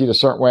grandparents eat a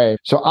certain way.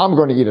 So I'm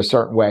going to eat a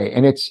certain way.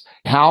 And it's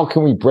how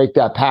can we break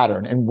that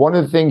pattern? And one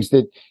of the things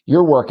that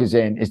your work is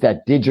in is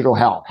that digital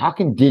health. How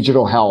can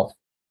digital health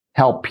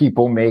help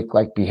people make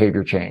like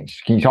behavior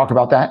change? Can you talk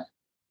about that?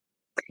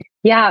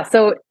 Yeah.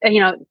 So,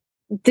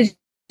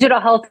 digital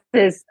health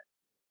has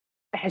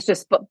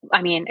just,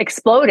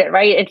 exploded,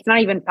 right? It's not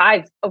even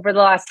 5 over the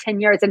last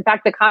 10 years. In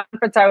fact, the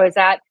conference I was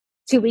at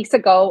 2 weeks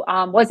ago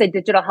was a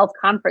digital health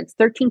conference,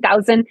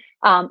 13,000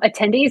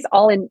 attendees,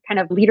 all in kind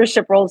of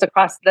leadership roles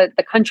across the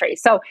country.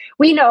 So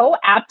we know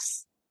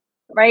apps,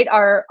 right,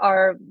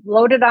 are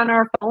loaded on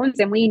our phones,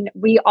 and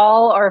we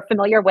all are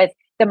familiar with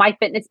the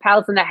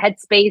MyFitnessPals and the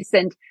Headspace.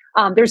 And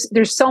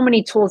there's so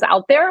many tools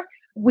out there.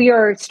 We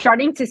are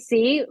starting to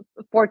see,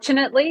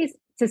 fortunately,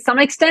 to some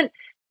extent,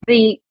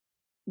 the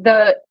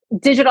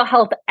digital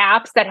health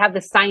apps that have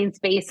the science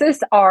basis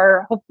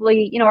are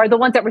hopefully, are the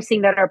ones that we're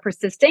seeing that are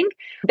persisting.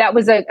 That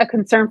was a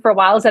concern for a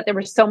while, is that there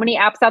were so many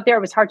apps out there.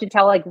 It was hard to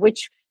tell like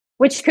which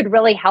could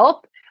really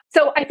help.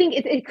 So I think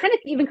it kind of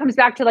even comes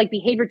back to like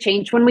behavior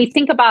change. When we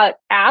think about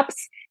apps,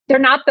 they're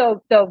not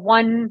the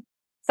one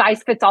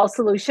size fits all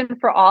solution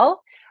for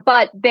all,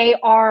 but they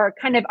are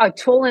kind of a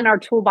tool in our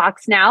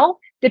toolbox now,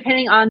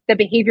 depending on the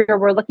behavior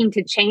we're looking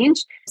to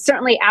change.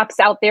 Certainly apps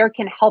out there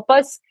can help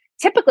us.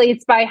 Typically,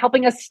 it's by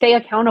helping us stay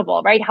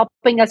accountable, right?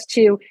 Helping us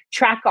to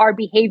track our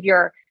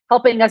behavior,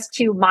 helping us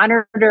to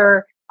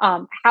monitor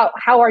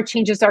how our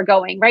changes are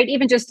going, right?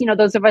 Even just,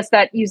 those of us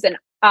that use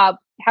have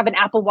an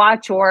Apple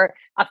Watch or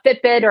a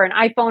Fitbit or an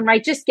iPhone,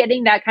 right? Just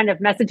getting that kind of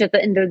message at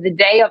the end of the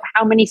day of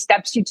how many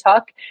steps you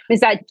took is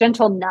that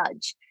gentle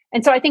nudge.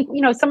 And so I think,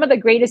 some of the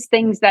greatest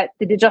things that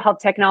the digital health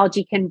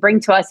technology can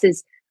bring to us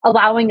is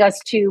allowing us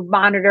to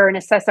monitor and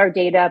assess our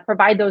data,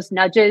 provide those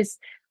nudges.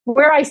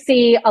 Where I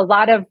see a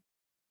lot of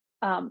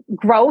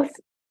growth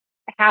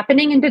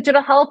happening in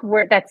digital health,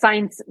 where that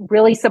science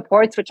really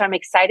supports, which I'm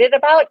excited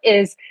about,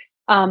 is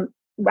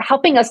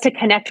helping us to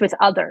connect with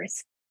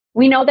others.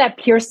 We know that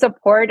peer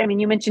support,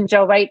 you mentioned,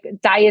 Joe, right?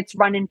 Diets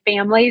run in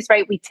families,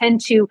 right? We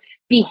tend to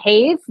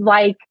behave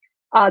like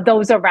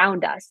those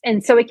around us.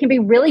 And so it can be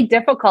really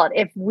difficult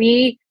if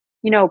we,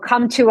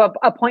 come to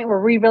a point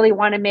where we really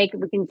want to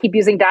we can keep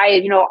using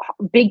diet,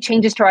 big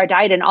changes to our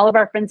diet, and all of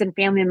our friends and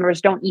family members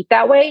don't eat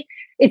that way.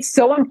 It's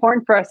so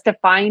important for us to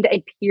find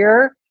a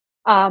peer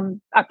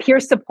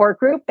support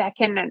group that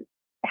can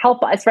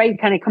help us, right?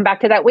 Kind of come back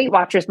to that Weight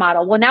Watchers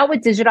model. Well, now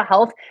with digital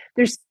health,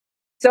 there's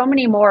so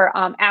many more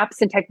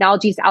apps and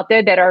technologies out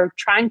there that are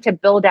trying to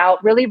build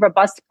out really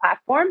robust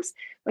platforms.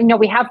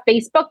 We have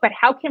Facebook, but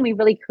how can we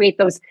really create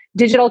those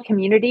digital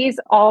communities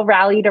all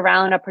rallied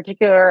around a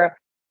particular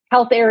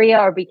health area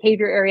or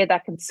behavior area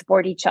that can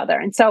support each other?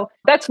 And so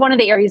that's one of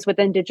the areas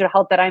within digital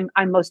health that I'm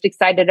most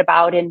excited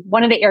about. And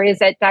one of the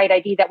areas at Diet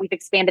ID that we've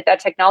expanded that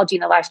technology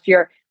in the last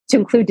year to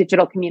include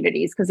digital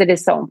communities, because it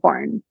is so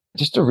important.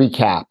 Just to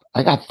recap,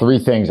 I got 3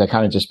 things I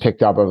kind of just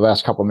picked up over the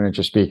last couple of minutes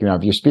you're speaking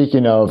of. You're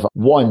speaking of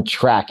 1,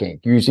 tracking,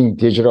 using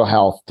digital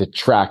health to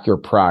track your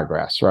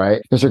progress,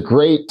 right? There's a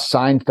great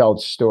Seinfeld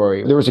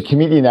story. There was a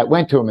comedian that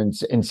went to him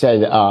and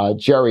said,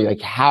 Jerry,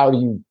 like, how do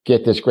you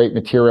get this great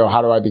material?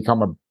 How do I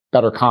become a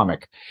better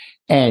comic?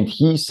 And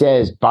he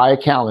says, buy a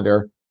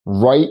calendar,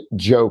 write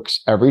jokes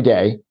every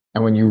day.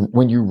 And when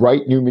you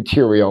write new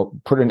material,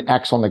 put an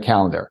X on the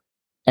calendar.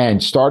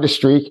 and start a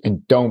streak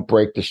and don't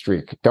break the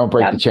streak. Don't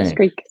break the chain.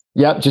 Streak.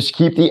 Yep. Just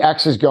keep the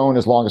X's going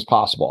as long as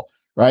possible.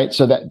 Right.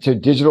 So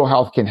digital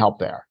health can help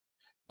there.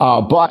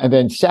 And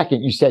then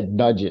second, you said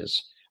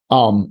nudges.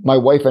 My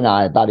wife and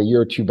I, about a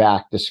year or two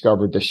back,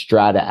 discovered the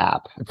Strata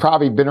app. It's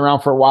probably been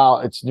around for a while.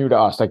 It's new to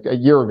us. Like a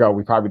year ago,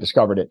 we probably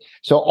discovered it.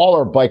 So all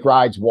our bike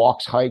rides,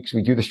 walks, hikes,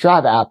 we do the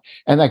Strata app,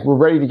 and like we're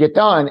ready to get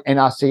done. And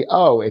I'll say,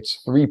 oh,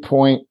 it's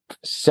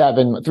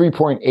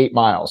 3.8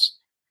 miles.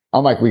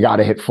 I'm like, we got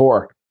to hit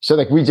 4. So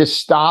like we just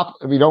stop.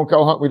 We don't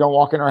go home. We don't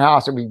walk in our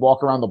house, and we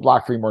walk around the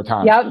block 3 more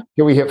times. Yep.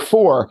 Till we hit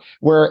 4.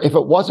 Where if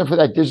it wasn't for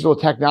that digital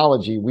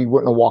technology, we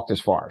wouldn't have walked as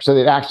far. So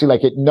it actually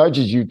like it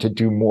nudges you to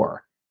do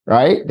more.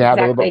 Right? They have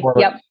a little bit more.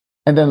 Yep.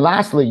 And then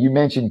lastly, you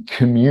mentioned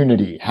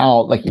community,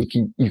 how like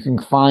you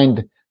can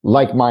find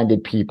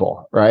like-minded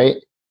people, right?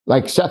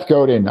 Like Seth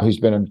Godin, who's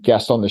been a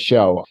guest on the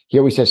show, he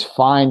always says,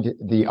 find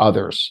the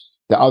others,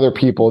 the other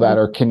people that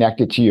are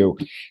connected to you.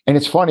 And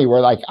it's funny where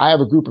like I have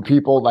a group of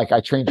people like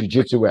I train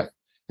jujitsu with.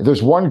 If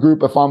there's one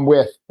group, if I'm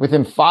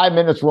within 5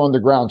 minutes, we're on the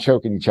ground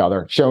choking each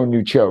other, showing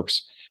new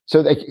chokes. So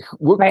like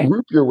what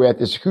group you're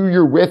with is who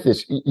you're with,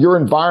 is your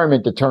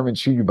environment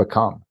determines who you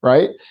become,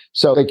 right?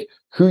 So like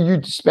who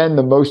you spend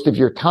the most of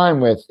your time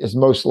with is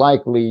most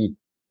likely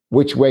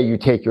which way you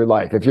take your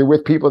life. If you're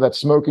with people that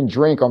smoke and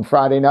drink on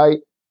Friday night,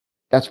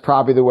 that's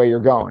probably the way you're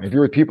going. If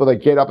you're with people that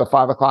get up at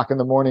 5 o'clock in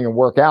the morning and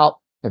work out,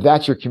 if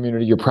that's your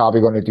community, you're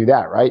probably going to do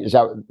that, right? Is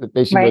that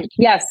basically right?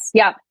 Yes.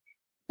 Yeah.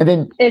 And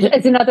then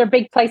it's another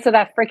big place of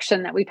that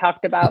friction that we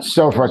talked about.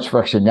 So much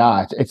friction.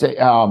 Yeah.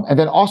 And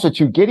then also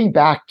to getting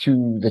back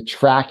to the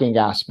tracking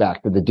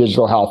aspect of the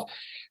digital health,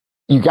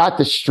 you got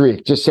the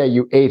streak. Just say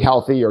you ate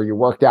healthy or you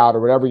worked out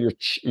or whatever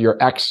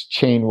your X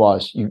chain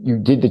was. You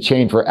did the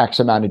chain for X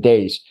amount of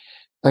days.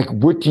 Like,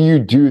 what do you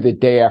do the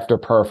day after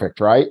perfect,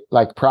 right?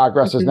 Like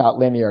progress is not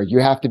linear. You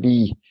have to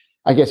be,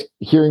 I guess,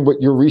 hearing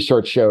what your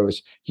research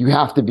shows, you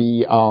have to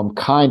be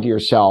kind to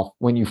yourself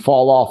when you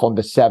fall off on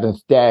the 7th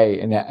day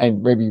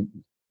and maybe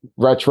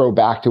retro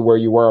back to where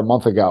you were a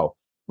month ago.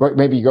 Right?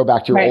 Maybe you go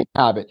back to your old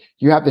habit.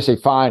 You have to say,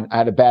 fine, I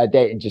had a bad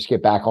day and just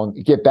get back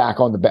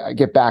onto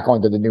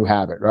the new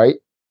habit, right?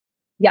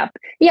 Yep.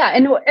 Yeah.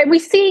 And we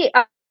see,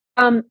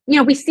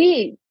 we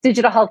see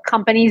digital health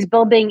companies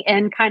building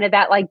in kind of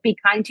that, like, be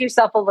kind to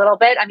yourself a little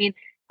bit. I mean,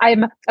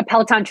 I'm a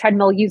Peloton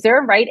treadmill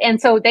user, right? And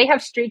so they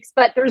have streaks,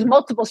 but there's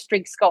multiple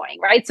streaks going,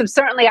 right? So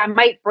certainly I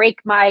might break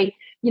my,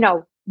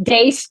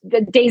 days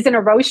in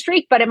a row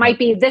streak, but it might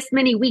be this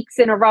many weeks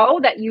in a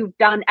row that you've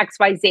done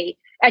XYZ.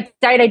 At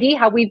Diet ID,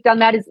 how we've done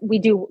that is we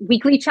do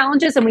weekly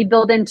challenges and we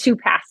build in 2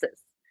 passes,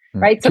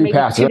 right? So maybe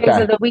 2 days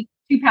of the week,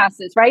 2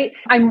 passes, right?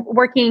 I'm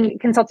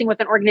consulting with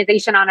an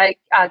organization on a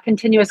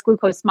continuous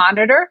glucose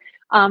monitor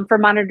for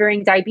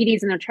monitoring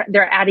diabetes, and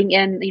they're adding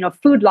in,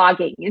 food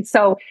logging. And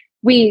so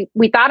we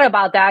thought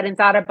about that and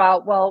thought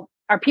about, well,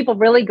 are people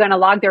really going to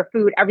log their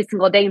food every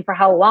single day and for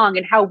how long?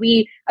 And how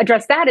we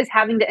address that is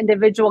having the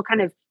individual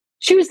kind of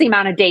choose the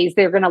amount of days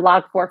they're going to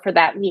log for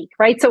that week,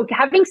 right? So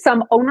having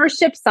some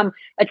ownership, some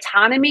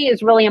autonomy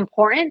is really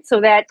important, so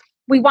that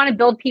we want to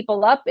build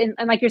people up. And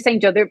like you're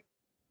saying, Joe,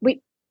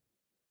 we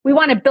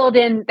want to build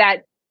in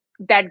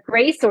that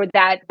grace or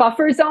that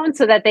buffer zone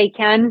so that they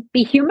can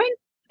be human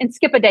and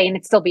skip a day and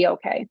it still be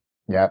okay.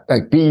 Yeah,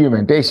 like be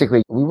human.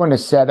 Basically, we want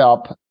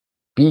to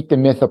beat the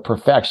myth of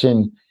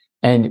perfection,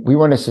 and we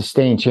want to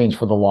sustain change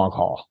for the long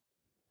haul.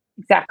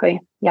 Exactly.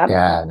 Yep.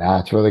 Yeah,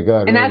 that's really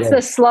good. And that's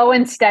the slow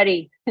and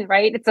steady,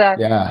 right?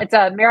 It's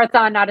a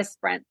marathon, not a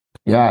sprint.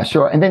 Yeah,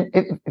 sure. And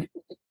then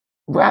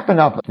wrapping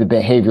up the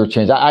behavior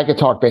change, I could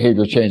talk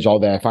behavior change all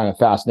day. I find it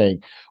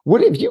fascinating.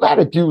 What if you had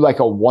to do like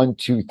a 1,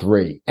 2,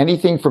 3?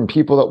 Anything from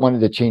people that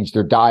wanted to change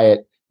their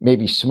diet,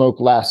 maybe smoke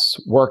less,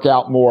 work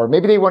out more.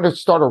 Maybe they want to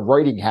start a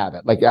writing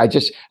habit. Like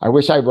I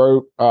wish I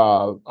wrote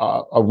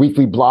a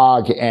weekly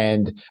blog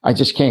and I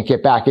just can't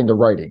get back into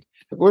writing.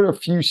 What are a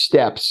few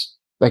steps,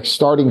 like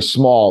starting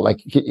small,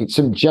 like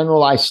some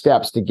generalized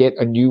steps to get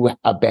a new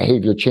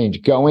behavior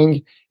change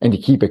going and to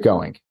keep it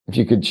going? If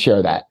you could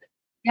share that.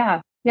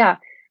 Yeah.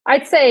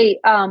 I'd say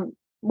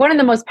one of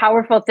the most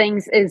powerful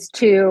things is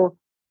to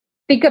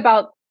think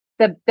about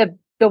the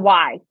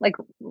why. Like,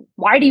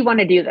 why do you want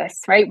to do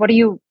this, right? What do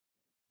you,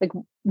 like,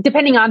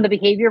 depending on the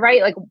behavior,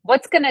 right? Like,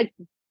 what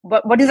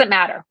does it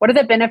matter? What are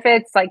the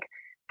benefits? Like,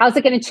 how's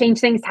it going to change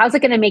things? How's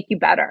it going to make you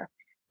better?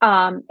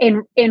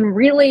 And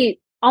really,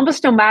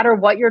 almost no matter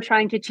what you're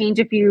trying to change,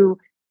 if you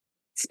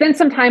spend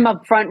some time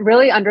up front,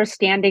 really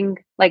understanding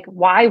like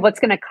why, what's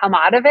going to come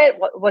out of it,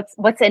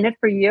 what's in it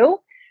for you,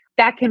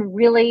 that can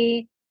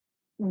really,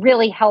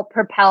 really help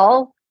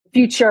propel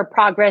future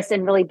progress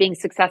and really being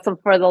successful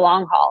for the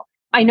long haul.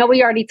 I know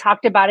we already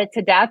talked about it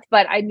to death,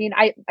 but I mean,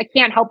 I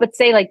can't help but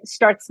say, like,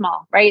 start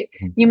small, right?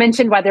 You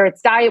mentioned whether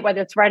it's diet,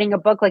 whether it's writing a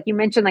book, like you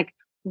mentioned, like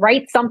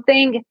write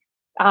something,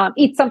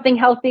 eat something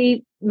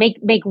healthy,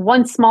 make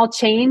one small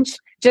change,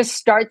 just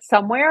start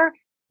somewhere.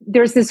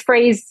 There's this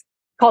phrase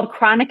called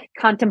chronic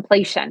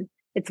contemplation.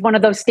 It's one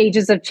of those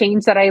stages of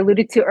change that I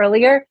alluded to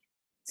earlier.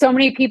 so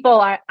many people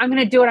are, I'm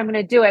going to do it. I'm going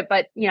to do it.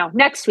 But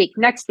next week.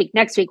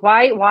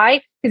 Why?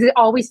 Why? Because it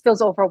always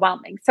feels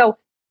overwhelming. So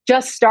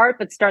just start,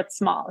 but start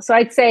small. So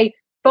I'd say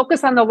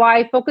focus on the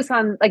why, focus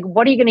on like,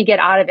 what are you going to get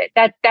out of it?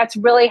 That's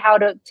really how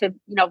to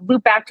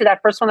loop back to that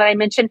first one that I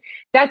mentioned.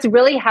 That's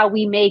really how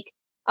we make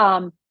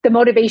the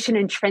motivation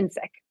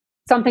intrinsic,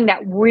 something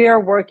that we're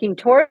working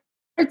towards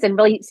and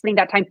really spending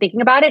that time thinking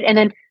about it. And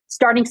then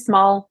starting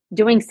small,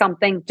 doing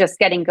something, just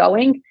getting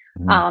going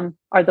are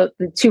the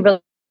two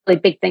really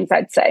big things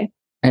I'd say.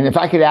 And if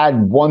I could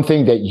add one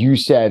thing that you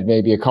said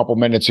maybe a couple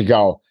minutes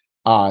ago,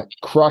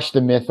 crush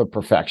the myth of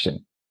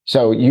perfection.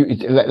 So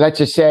let's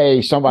just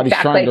say somebody's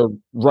trying to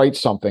write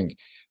something.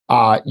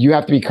 You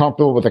have to be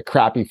comfortable with a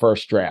crappy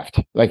first draft.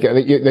 Like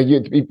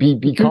you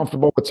be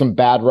comfortable with some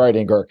bad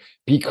writing, or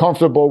be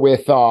comfortable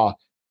with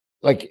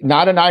like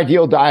not an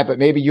ideal diet, but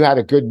maybe you had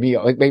a good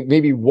meal. Like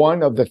maybe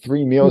one of the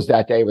 3 meals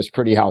that day was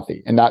pretty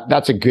healthy, and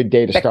that's a good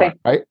day to start,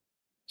 right?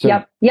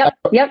 So,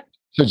 Yep.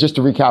 So just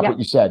to recap what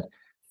you said,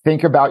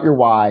 think about your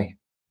why.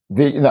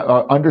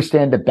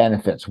 Understand the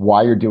benefits,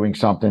 why you're doing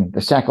something.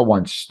 The second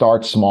one,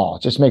 start small.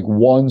 Just make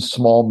one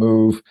small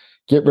move.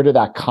 Get rid of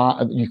that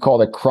you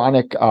call it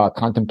chronic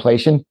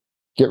contemplation.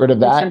 Get rid of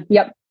that.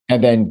 Yep.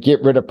 And then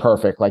get rid of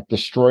perfect, like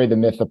destroy the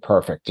myth of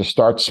perfect. Just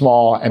start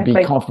small and be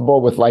comfortable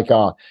with like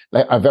a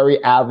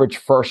very average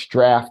first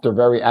draft or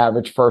very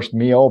average first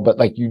meal, but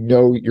like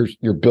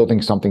you're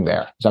building something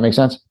there. Does that make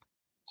sense?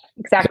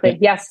 Exactly.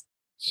 Yes.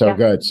 So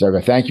good. So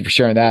good. Thank you for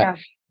sharing that.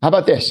 Yeah. How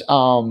about this?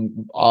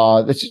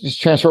 Let's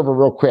just transfer over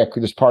real quick.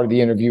 This part of the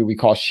interview we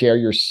call Share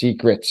Your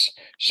Secrets,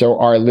 so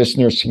our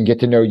listeners can get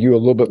to know you a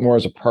little bit more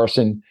as a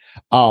person.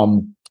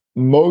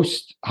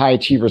 Most high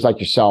achievers like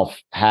yourself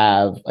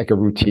have like a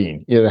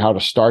routine, either how to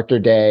start their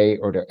day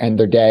or to end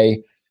their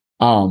day.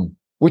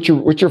 What's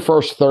your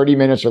first 30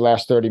 minutes or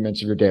last 30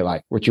 minutes of your day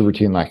like? What's your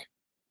routine like?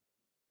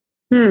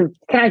 Can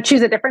I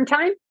choose a different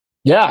time?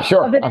 Yeah,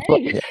 sure. Yeah,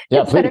 please.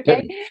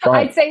 Okay?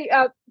 I'd say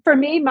for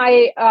me,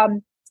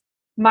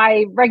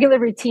 my regular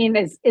routine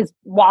is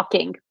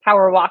walking,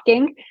 power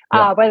walking,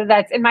 whether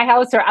that's in my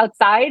house or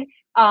outside.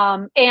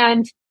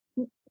 And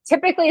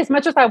typically, as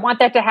much as I want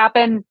that to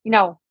happen,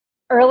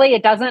 early,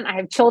 it doesn't. I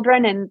have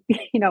children and,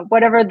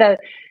 whatever the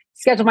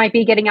schedule might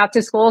be getting out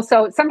to school.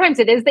 So sometimes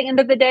it is the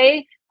end of the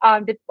day,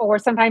 or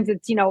sometimes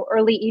it's,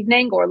 early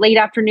evening or late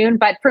afternoon.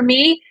 But for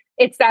me,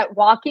 it's that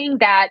walking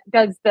that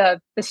does the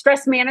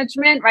stress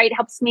management, right?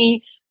 Helps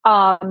me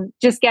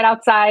just get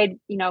outside,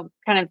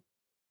 kind of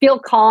feel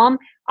calm.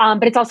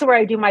 But it's also where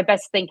I do my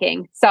best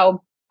thinking.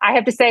 So I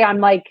have to say, I'm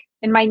like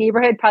in my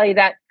neighborhood, probably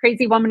that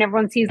crazy woman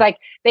everyone sees, like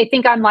they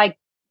think I'm like,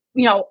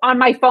 on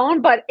my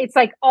phone, but it's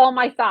like all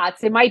my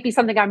thoughts. It might be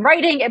something I'm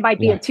writing. It might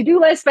be a to-do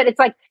list, but it's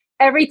like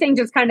everything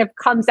just kind of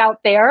comes out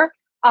there.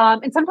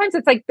 And sometimes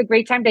it's like the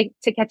great time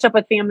to catch up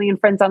with family and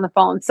friends on the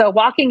phone. So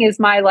walking is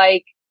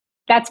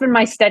that's been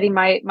my study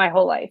my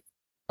whole life.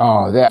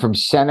 Oh, that from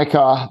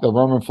Seneca, the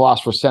Roman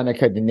philosopher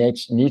Seneca to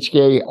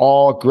Nietzsche,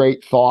 all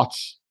great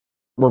thoughts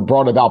were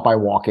brought about by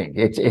walking.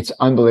 It's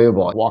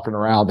unbelievable. Walking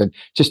around and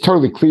just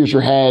totally clears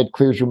your head,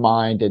 clears your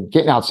mind, and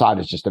getting outside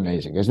is just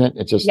amazing, isn't it?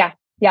 It's just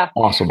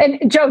awesome.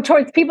 And Joe,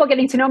 towards people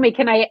getting to know me,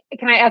 can I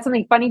add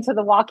something funny to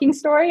the walking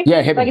story? Yeah,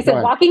 like I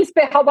said,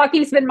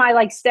 walking's been my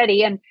like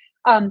steady. And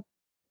I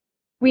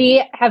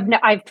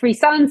have 3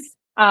 sons.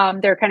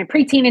 They're kind of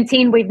preteen and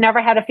teen. We've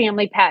never had a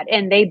family pet,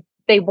 and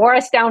they wore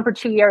us down for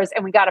 2 years,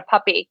 and we got a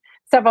puppy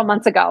several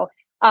months ago.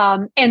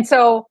 And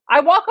so I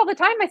walk all the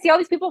time. I see all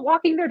these people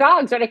walking their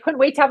dogs, and I couldn't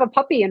wait to have a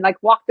puppy and like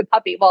walk the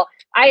puppy. Well,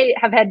 I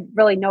have had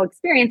really no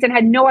experience and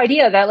had no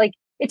idea that like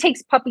it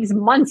takes puppies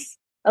months,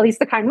 at least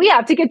the kind we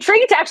have, to get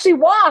trained to actually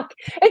walk.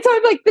 And so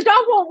I'm like, the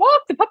dog won't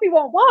walk, the puppy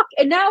won't walk.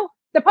 And now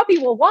the puppy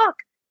will walk.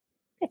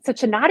 It's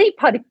such a naughty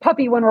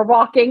puppy when we're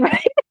walking,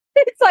 right?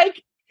 It's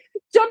like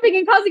jumping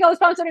and causing all this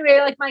problems. Anyway,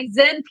 like my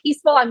Zen,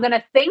 peaceful, I'm going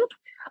to think,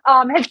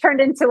 has turned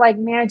into like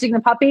managing the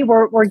puppy.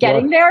 We're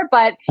getting there,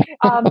 but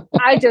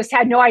I just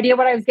had no idea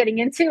what I was getting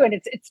into, and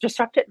it's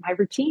disrupted my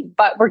routine,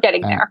 but we're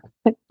getting there.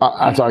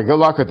 I'm sorry. Good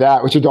luck with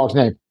that. What's your dog's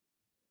name?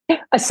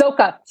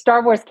 Ahsoka,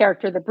 Star Wars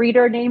character, the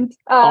breeder named.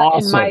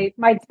 Awesome. And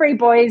my 3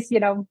 boys,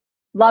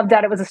 loved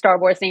that it was a Star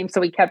Wars name, so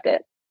we kept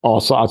it.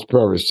 Also, that's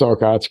perfect.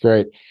 Ahsoka, that's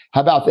great.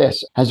 How about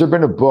this? Has there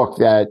been a book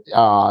that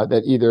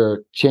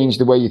either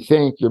changed the way you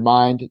think, your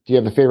mind? Do you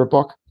have a favorite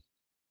book?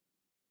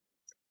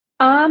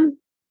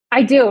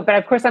 I do, but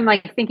of course I'm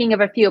like thinking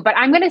of a few. But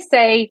I'm going to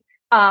say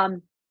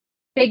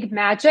Big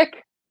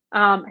Magic.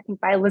 I think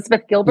by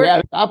Elizabeth Gilbert.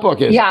 Yeah, that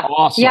book is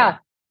awesome.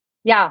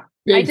 Yeah.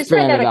 Big I just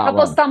read that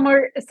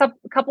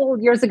a couple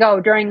years ago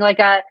during like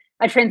a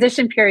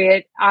transition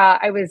period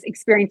I was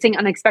experiencing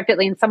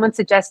unexpectedly, and someone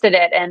suggested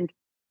it. And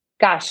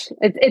gosh,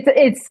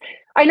 it's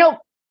I know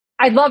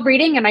I love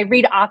reading and I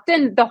read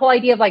often. The whole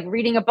idea of like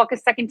reading a book a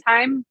second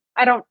time,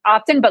 I don't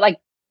often, but like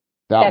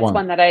That's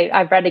one that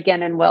I've read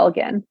again and will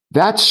again.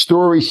 That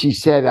story, she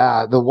said,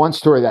 the one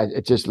story that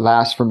it just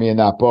lasts for me in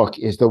that book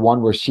is the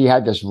one where she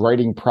had this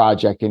writing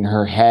project in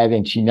her head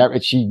and she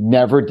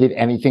never did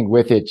anything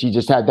with it. She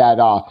just had that,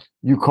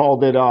 you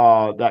called it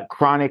that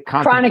chronic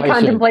contemplation. Chronic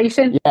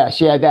contemplation. Yeah,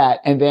 she had that.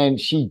 And then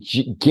she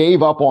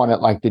gave up on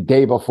it like the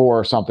day before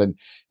or something.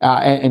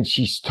 And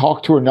she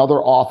talked to another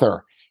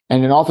author.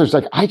 And an author's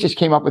like, I just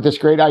came up with this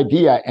great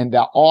idea. And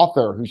the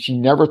author, who she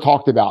never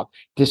talked about,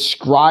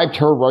 described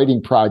her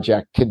writing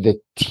project to the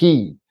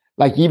T,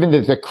 like even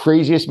the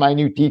craziest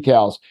minute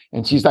details.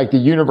 And she's like, the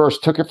universe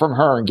took it from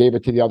her and gave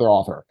it to the other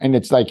author. And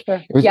it's like,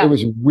 it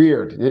was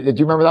weird. Did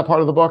you remember that part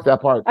of the book?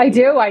 That part? I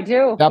do.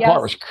 That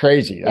part was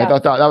crazy. Yeah. I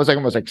thought that was like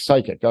almost like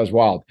psychic. That was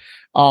wild.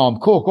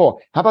 Cool.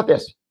 How about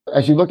this?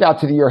 As you look out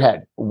to your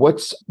head,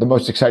 what's the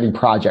most exciting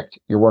project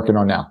you're working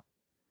on now?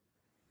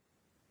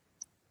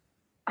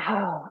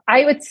 Oh,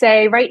 I would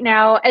say right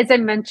now, as I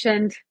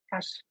mentioned,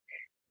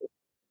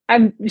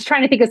 I'm just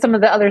trying to think of some of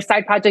the other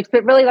side projects,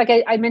 but really, like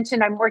I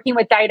mentioned, I'm working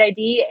with Diet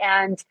ID,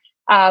 and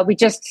we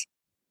just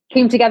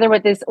came together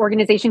with this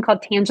organization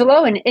called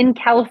Tangelo. And in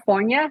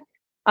California,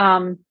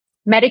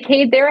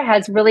 Medicaid there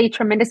has really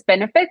tremendous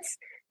benefits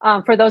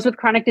for those with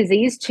chronic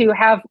disease to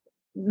have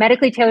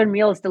medically tailored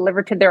meals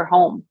delivered to their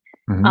home.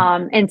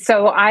 Mm-hmm. And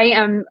so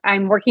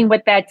I'm working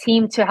with that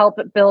team to help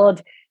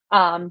build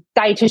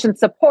dietitian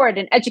support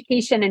and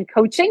education and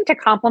coaching to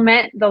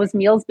complement those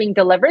meals being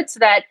delivered, so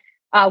that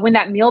when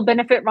that meal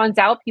benefit runs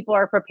out, people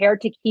are prepared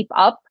to keep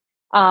up,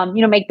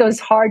 make those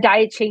hard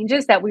diet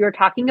changes that we were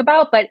talking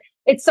about. But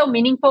it's so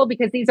meaningful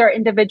because these are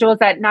individuals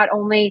that not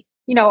only,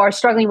 are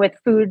struggling with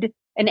food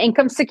and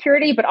income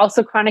security, but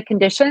also chronic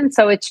conditions.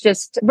 So it's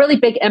just really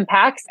big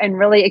impacts, and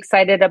really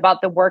excited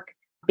about the work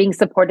being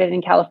supported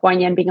in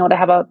California and being able to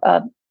have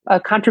a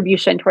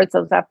contribution towards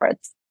those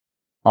efforts.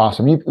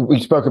 Awesome. We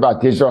spoke about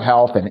digital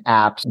health and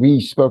apps.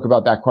 We spoke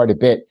about that quite a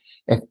bit.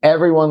 If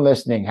everyone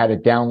listening had to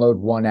download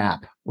one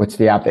app, what's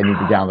the app they need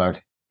to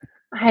download?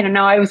 I don't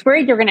know. I was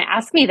worried you were going to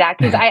ask me that,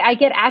 because I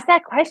get asked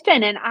that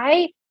question, and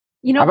How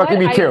about give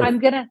me two? I'm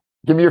going to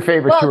give me your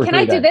favorite two or can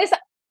three. I do this?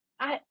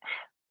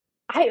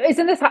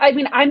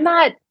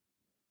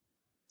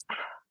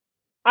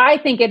 I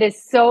think it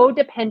is so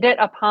dependent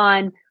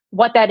upon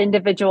what that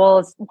individual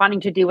is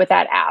wanting to do with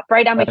that app,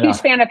 right? I'm a huge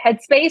fan of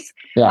Headspace.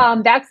 Yeah.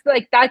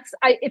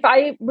 If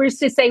I was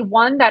to say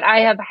one that I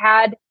have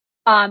had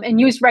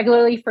and used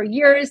regularly for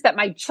years, that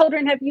my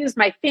children have used,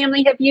 my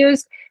family have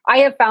used, I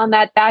have found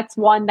that that's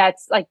one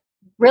that's like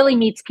really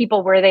meets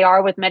people where they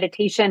are with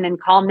meditation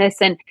and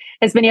calmness, and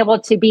has been able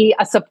to be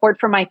a support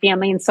for my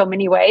family in so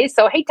many ways.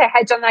 So I hate to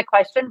hedge on that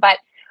question, but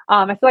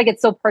I feel like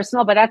it's so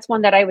personal. But that's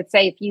one that I would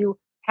say, if you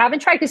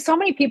haven't tried, because so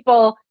many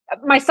people,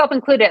 myself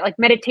included, like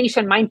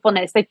meditation,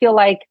 mindfulness, they feel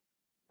like,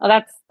 oh,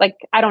 that's like,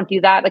 I don't do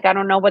that. Like, I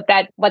don't know what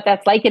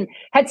that's like. And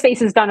Headspace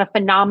has done a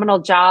phenomenal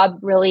job,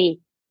 really,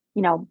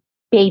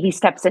 baby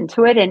steps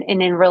into it, and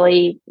in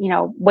really,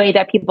 way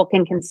that people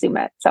can consume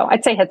it. So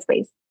I'd say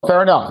Headspace.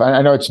 Fair enough.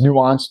 I know it's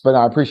nuanced, but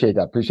I appreciate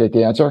that. Appreciate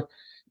the answer.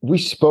 We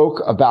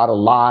spoke about a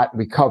lot.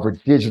 We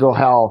covered digital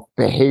health,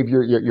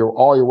 behavior,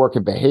 all your work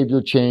in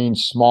behavior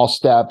change, small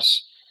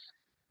steps.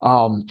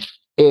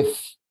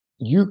 If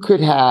you could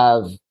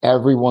have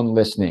everyone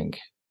listening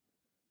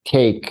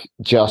take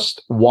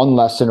just one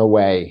lesson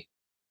away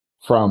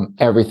from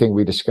everything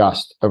we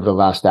discussed over the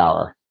last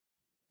hour,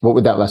 what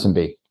would that lesson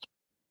be?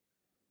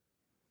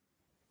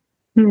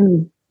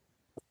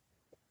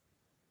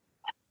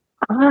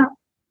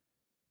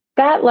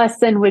 That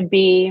lesson would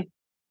be,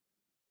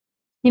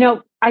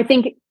 I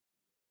think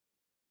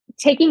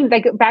taking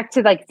back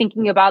to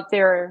thinking about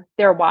their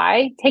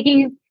why,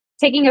 taking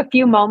a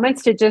few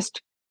moments to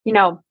just,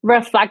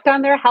 reflect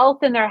on their health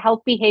and their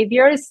health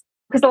behaviors.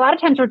 Because a lot of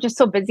times we're just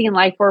so busy in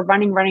life, we're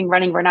running.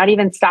 We're not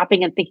even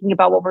stopping and thinking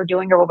about what we're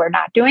doing or what we're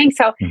not doing.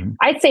 So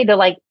I'd say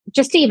to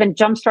just to even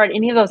jumpstart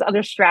any of those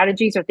other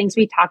strategies or things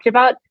we talked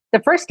about, the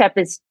first step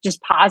is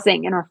just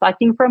pausing and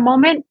reflecting for a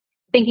moment,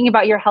 thinking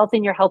about your health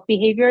and your health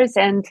behaviors.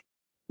 And,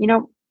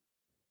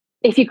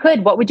 if you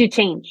could, what would you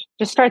change?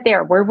 Just start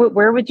there. Where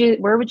would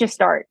you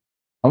start?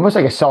 Almost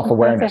like a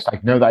self-awareness,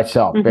 like know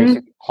thyself.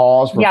 Basically,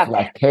 pause,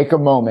 reflect, take a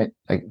moment,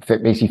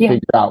 basically figure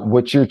out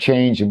what's your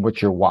change and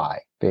what's your why,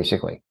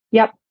 basically.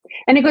 Yep.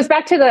 And it goes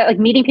back to the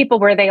meeting people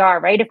where they are,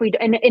 right? If we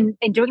in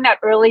doing that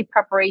early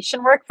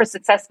preparation work for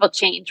successful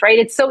change, right?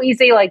 It's so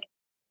easy,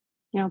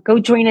 go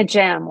join a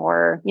gym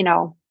or,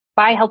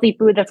 buy healthy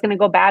food that's going to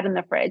go bad in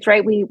the fridge,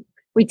 right?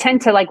 We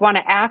tend to want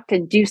to act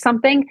and do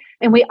something,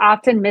 and we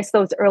often miss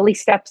those early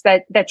steps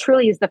that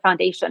truly is the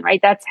foundation, right?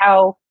 That's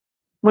how,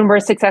 when we're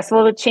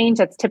successful with change,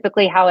 that's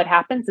typically how it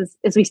happens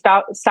is we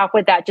stop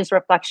with that just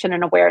reflection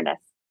and awareness.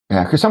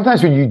 Yeah, because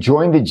sometimes when you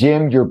join the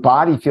gym, your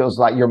mind feels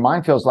like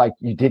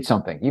you did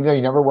something, even though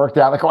you never worked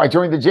out. Like, I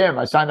joined the gym.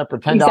 I signed up for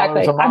 $10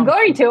 a month. I'm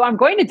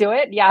going to do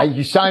it. Yeah.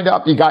 You signed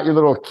up. You got your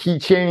little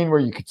keychain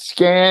where you could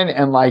scan,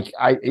 and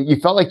you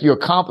felt like you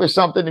accomplished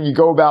something, and you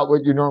go about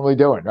what you're normally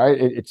doing. Right?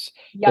 It's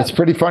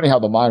pretty funny how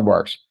the mind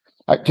works.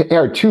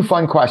 Two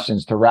fun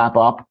questions to wrap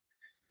up.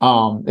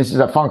 This is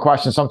a fun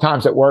question.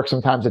 Sometimes it works,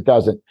 sometimes it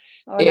doesn't.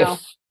 Oh, no.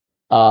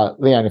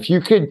 Leanne,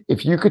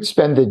 if you could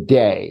spend the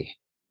day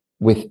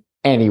with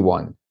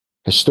anyone,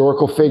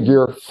 historical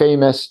figure,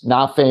 famous,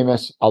 not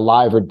famous,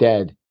 alive or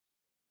dead,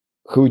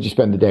 who would you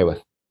spend the day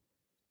with?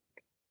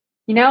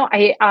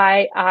 I'm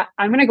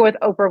going to go with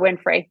Oprah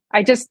Winfrey.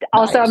 Nice.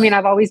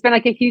 I've always been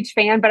like a huge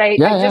fan, but I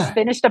just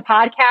finished a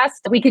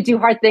podcast, We Could Do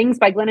Hard Things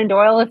by Glennon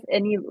Doyle.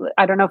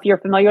 I don't know if you're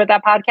familiar with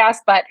that podcast,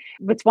 but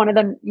it's one of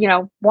them,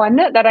 one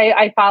that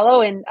I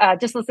follow, and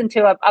just listened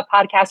to a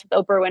podcast with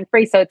Oprah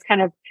Winfrey. So it's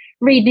kind of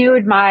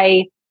renewed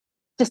my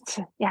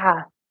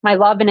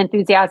love and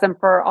enthusiasm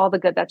for all the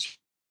good that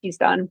she's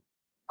done.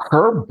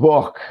 Her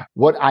book,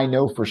 What I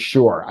Know for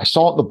Sure. I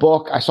saw it in the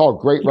book. I saw a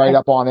great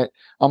write-up on it.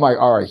 I'm like,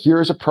 all right,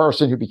 here's a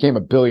person who became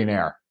a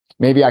billionaire.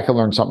 Maybe I can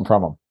learn something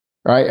from him.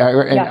 Right. I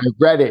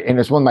read it, and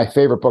it's one of my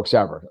favorite books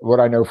ever. What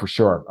I Know for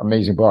Sure.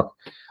 Amazing book.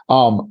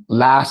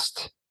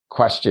 Last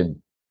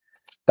question.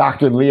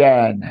 Dr.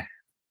 Leanne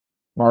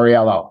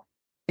Mauriello,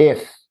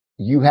 if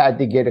you had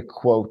to get a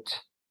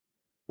quote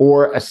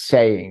or a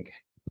saying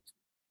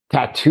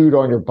tattooed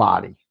on your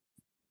body,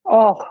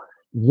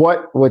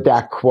 what would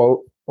that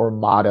quote or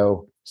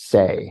motto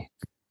say?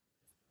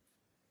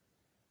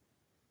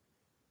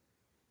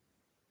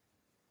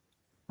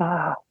 This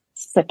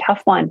is a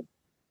tough one.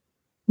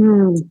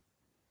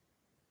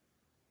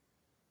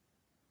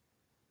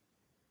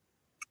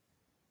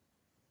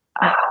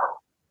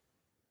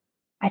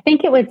 I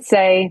think it would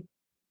say,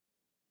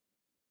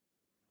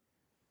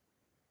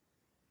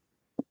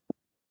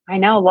 I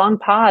know, long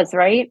pause,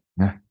 right?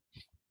 Yeah.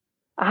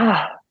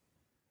 I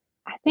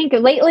think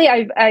lately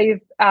I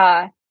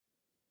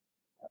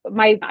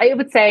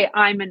would say,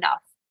 I'm enough.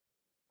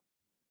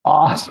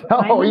 Awesome.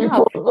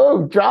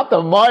 You dropped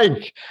the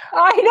mic.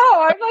 I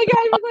know. I was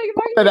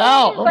like, it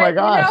out. Oh my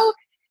gosh.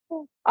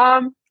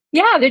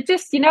 They're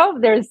just,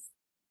 there's.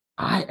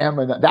 I am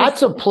enough.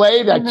 That's a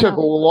play that took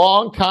a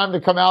long time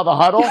to come out of the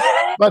huddle,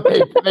 but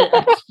they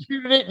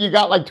executed it. You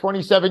got like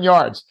 27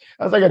 yards.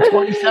 That was like a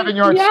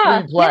 27-yard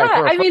screenplay.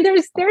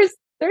 Yeah.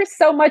 There's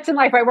so much in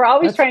life, right? We're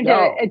always trying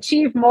to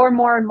achieve more and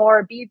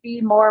more,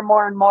 be more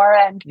and more.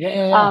 And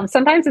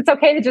sometimes it's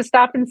okay to just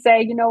stop and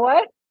say, you know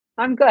what?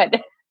 I'm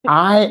good.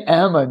 I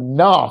am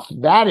enough.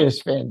 That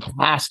is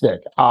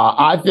fantastic.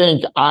 I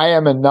think I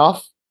am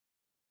enough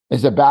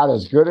is about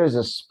as good as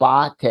a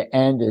spot to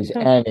end as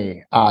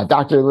any.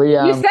 Dr.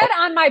 Leanne. You said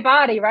on my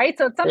body, right?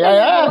 So it's something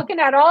you're looking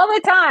at all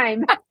the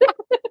time.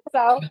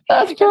 So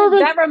that's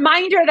perfect. That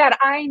reminder that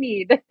I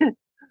need.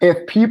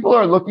 If people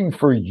are looking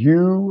for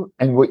you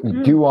and what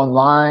you do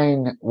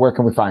online, where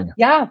can we find you?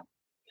 Yeah.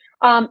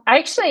 I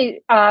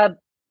actually, about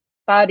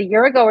a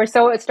year ago or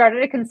so, it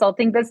started a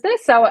consulting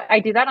business. So I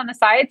do that on the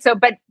side. So,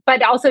 but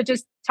also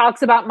just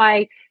talks about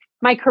my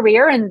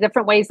career and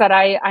different ways that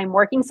I'm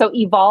working. So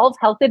Evolve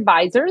Health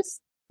Advisors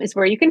is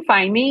where you can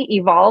find me,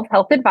 Evolve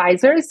Health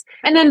Advisors.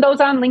 And then those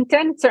on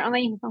LinkedIn,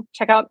 certainly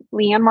check out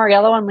Leanne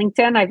Mauriello on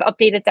LinkedIn. I've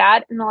updated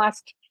that in the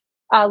last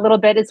little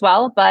bit as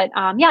well. But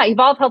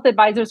Evolve Health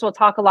Advisors will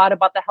talk a lot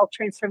about the health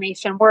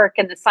transformation work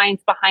and the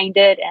science behind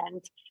it,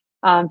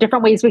 and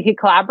different ways we could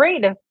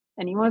collaborate if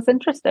anyone's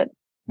interested.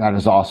 That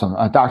is awesome.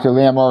 Dr.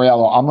 Leanne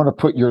Mauriello, I'm going to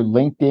put your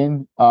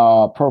LinkedIn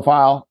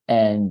profile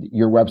and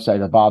your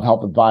website, Evolve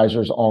Health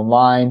Advisors,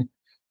 online.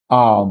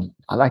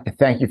 I'd like to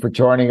thank you for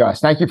joining us.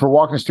 Thank you for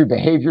walking us through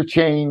behavior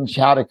change,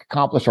 how to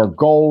accomplish our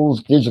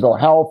goals, digital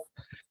health,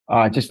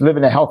 just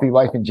living a healthy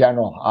life in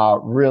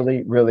general.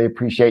 Really, really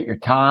appreciate your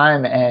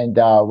time, and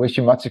wish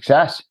you much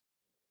success.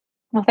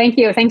 Well, thank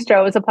you. Thanks,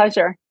 Joe. It was a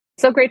pleasure.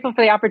 So grateful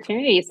for the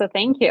opportunity. So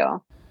thank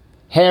you.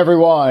 Hey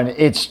everyone,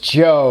 it's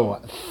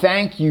Joe.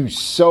 Thank you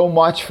so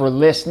much for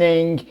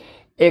listening.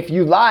 If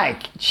you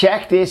like,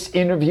 check this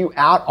interview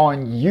out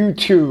on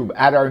YouTube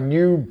at our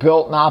new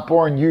Built Not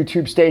Born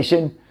YouTube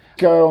station.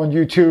 Go on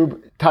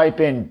YouTube, type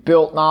in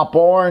Built Not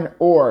Born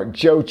or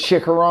Joe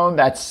Ciccarone,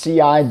 that's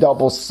CICCARONE.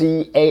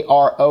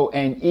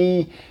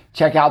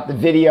 Check out the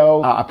video.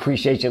 I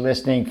appreciate you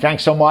listening.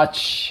 Thanks so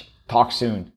much. Talk soon.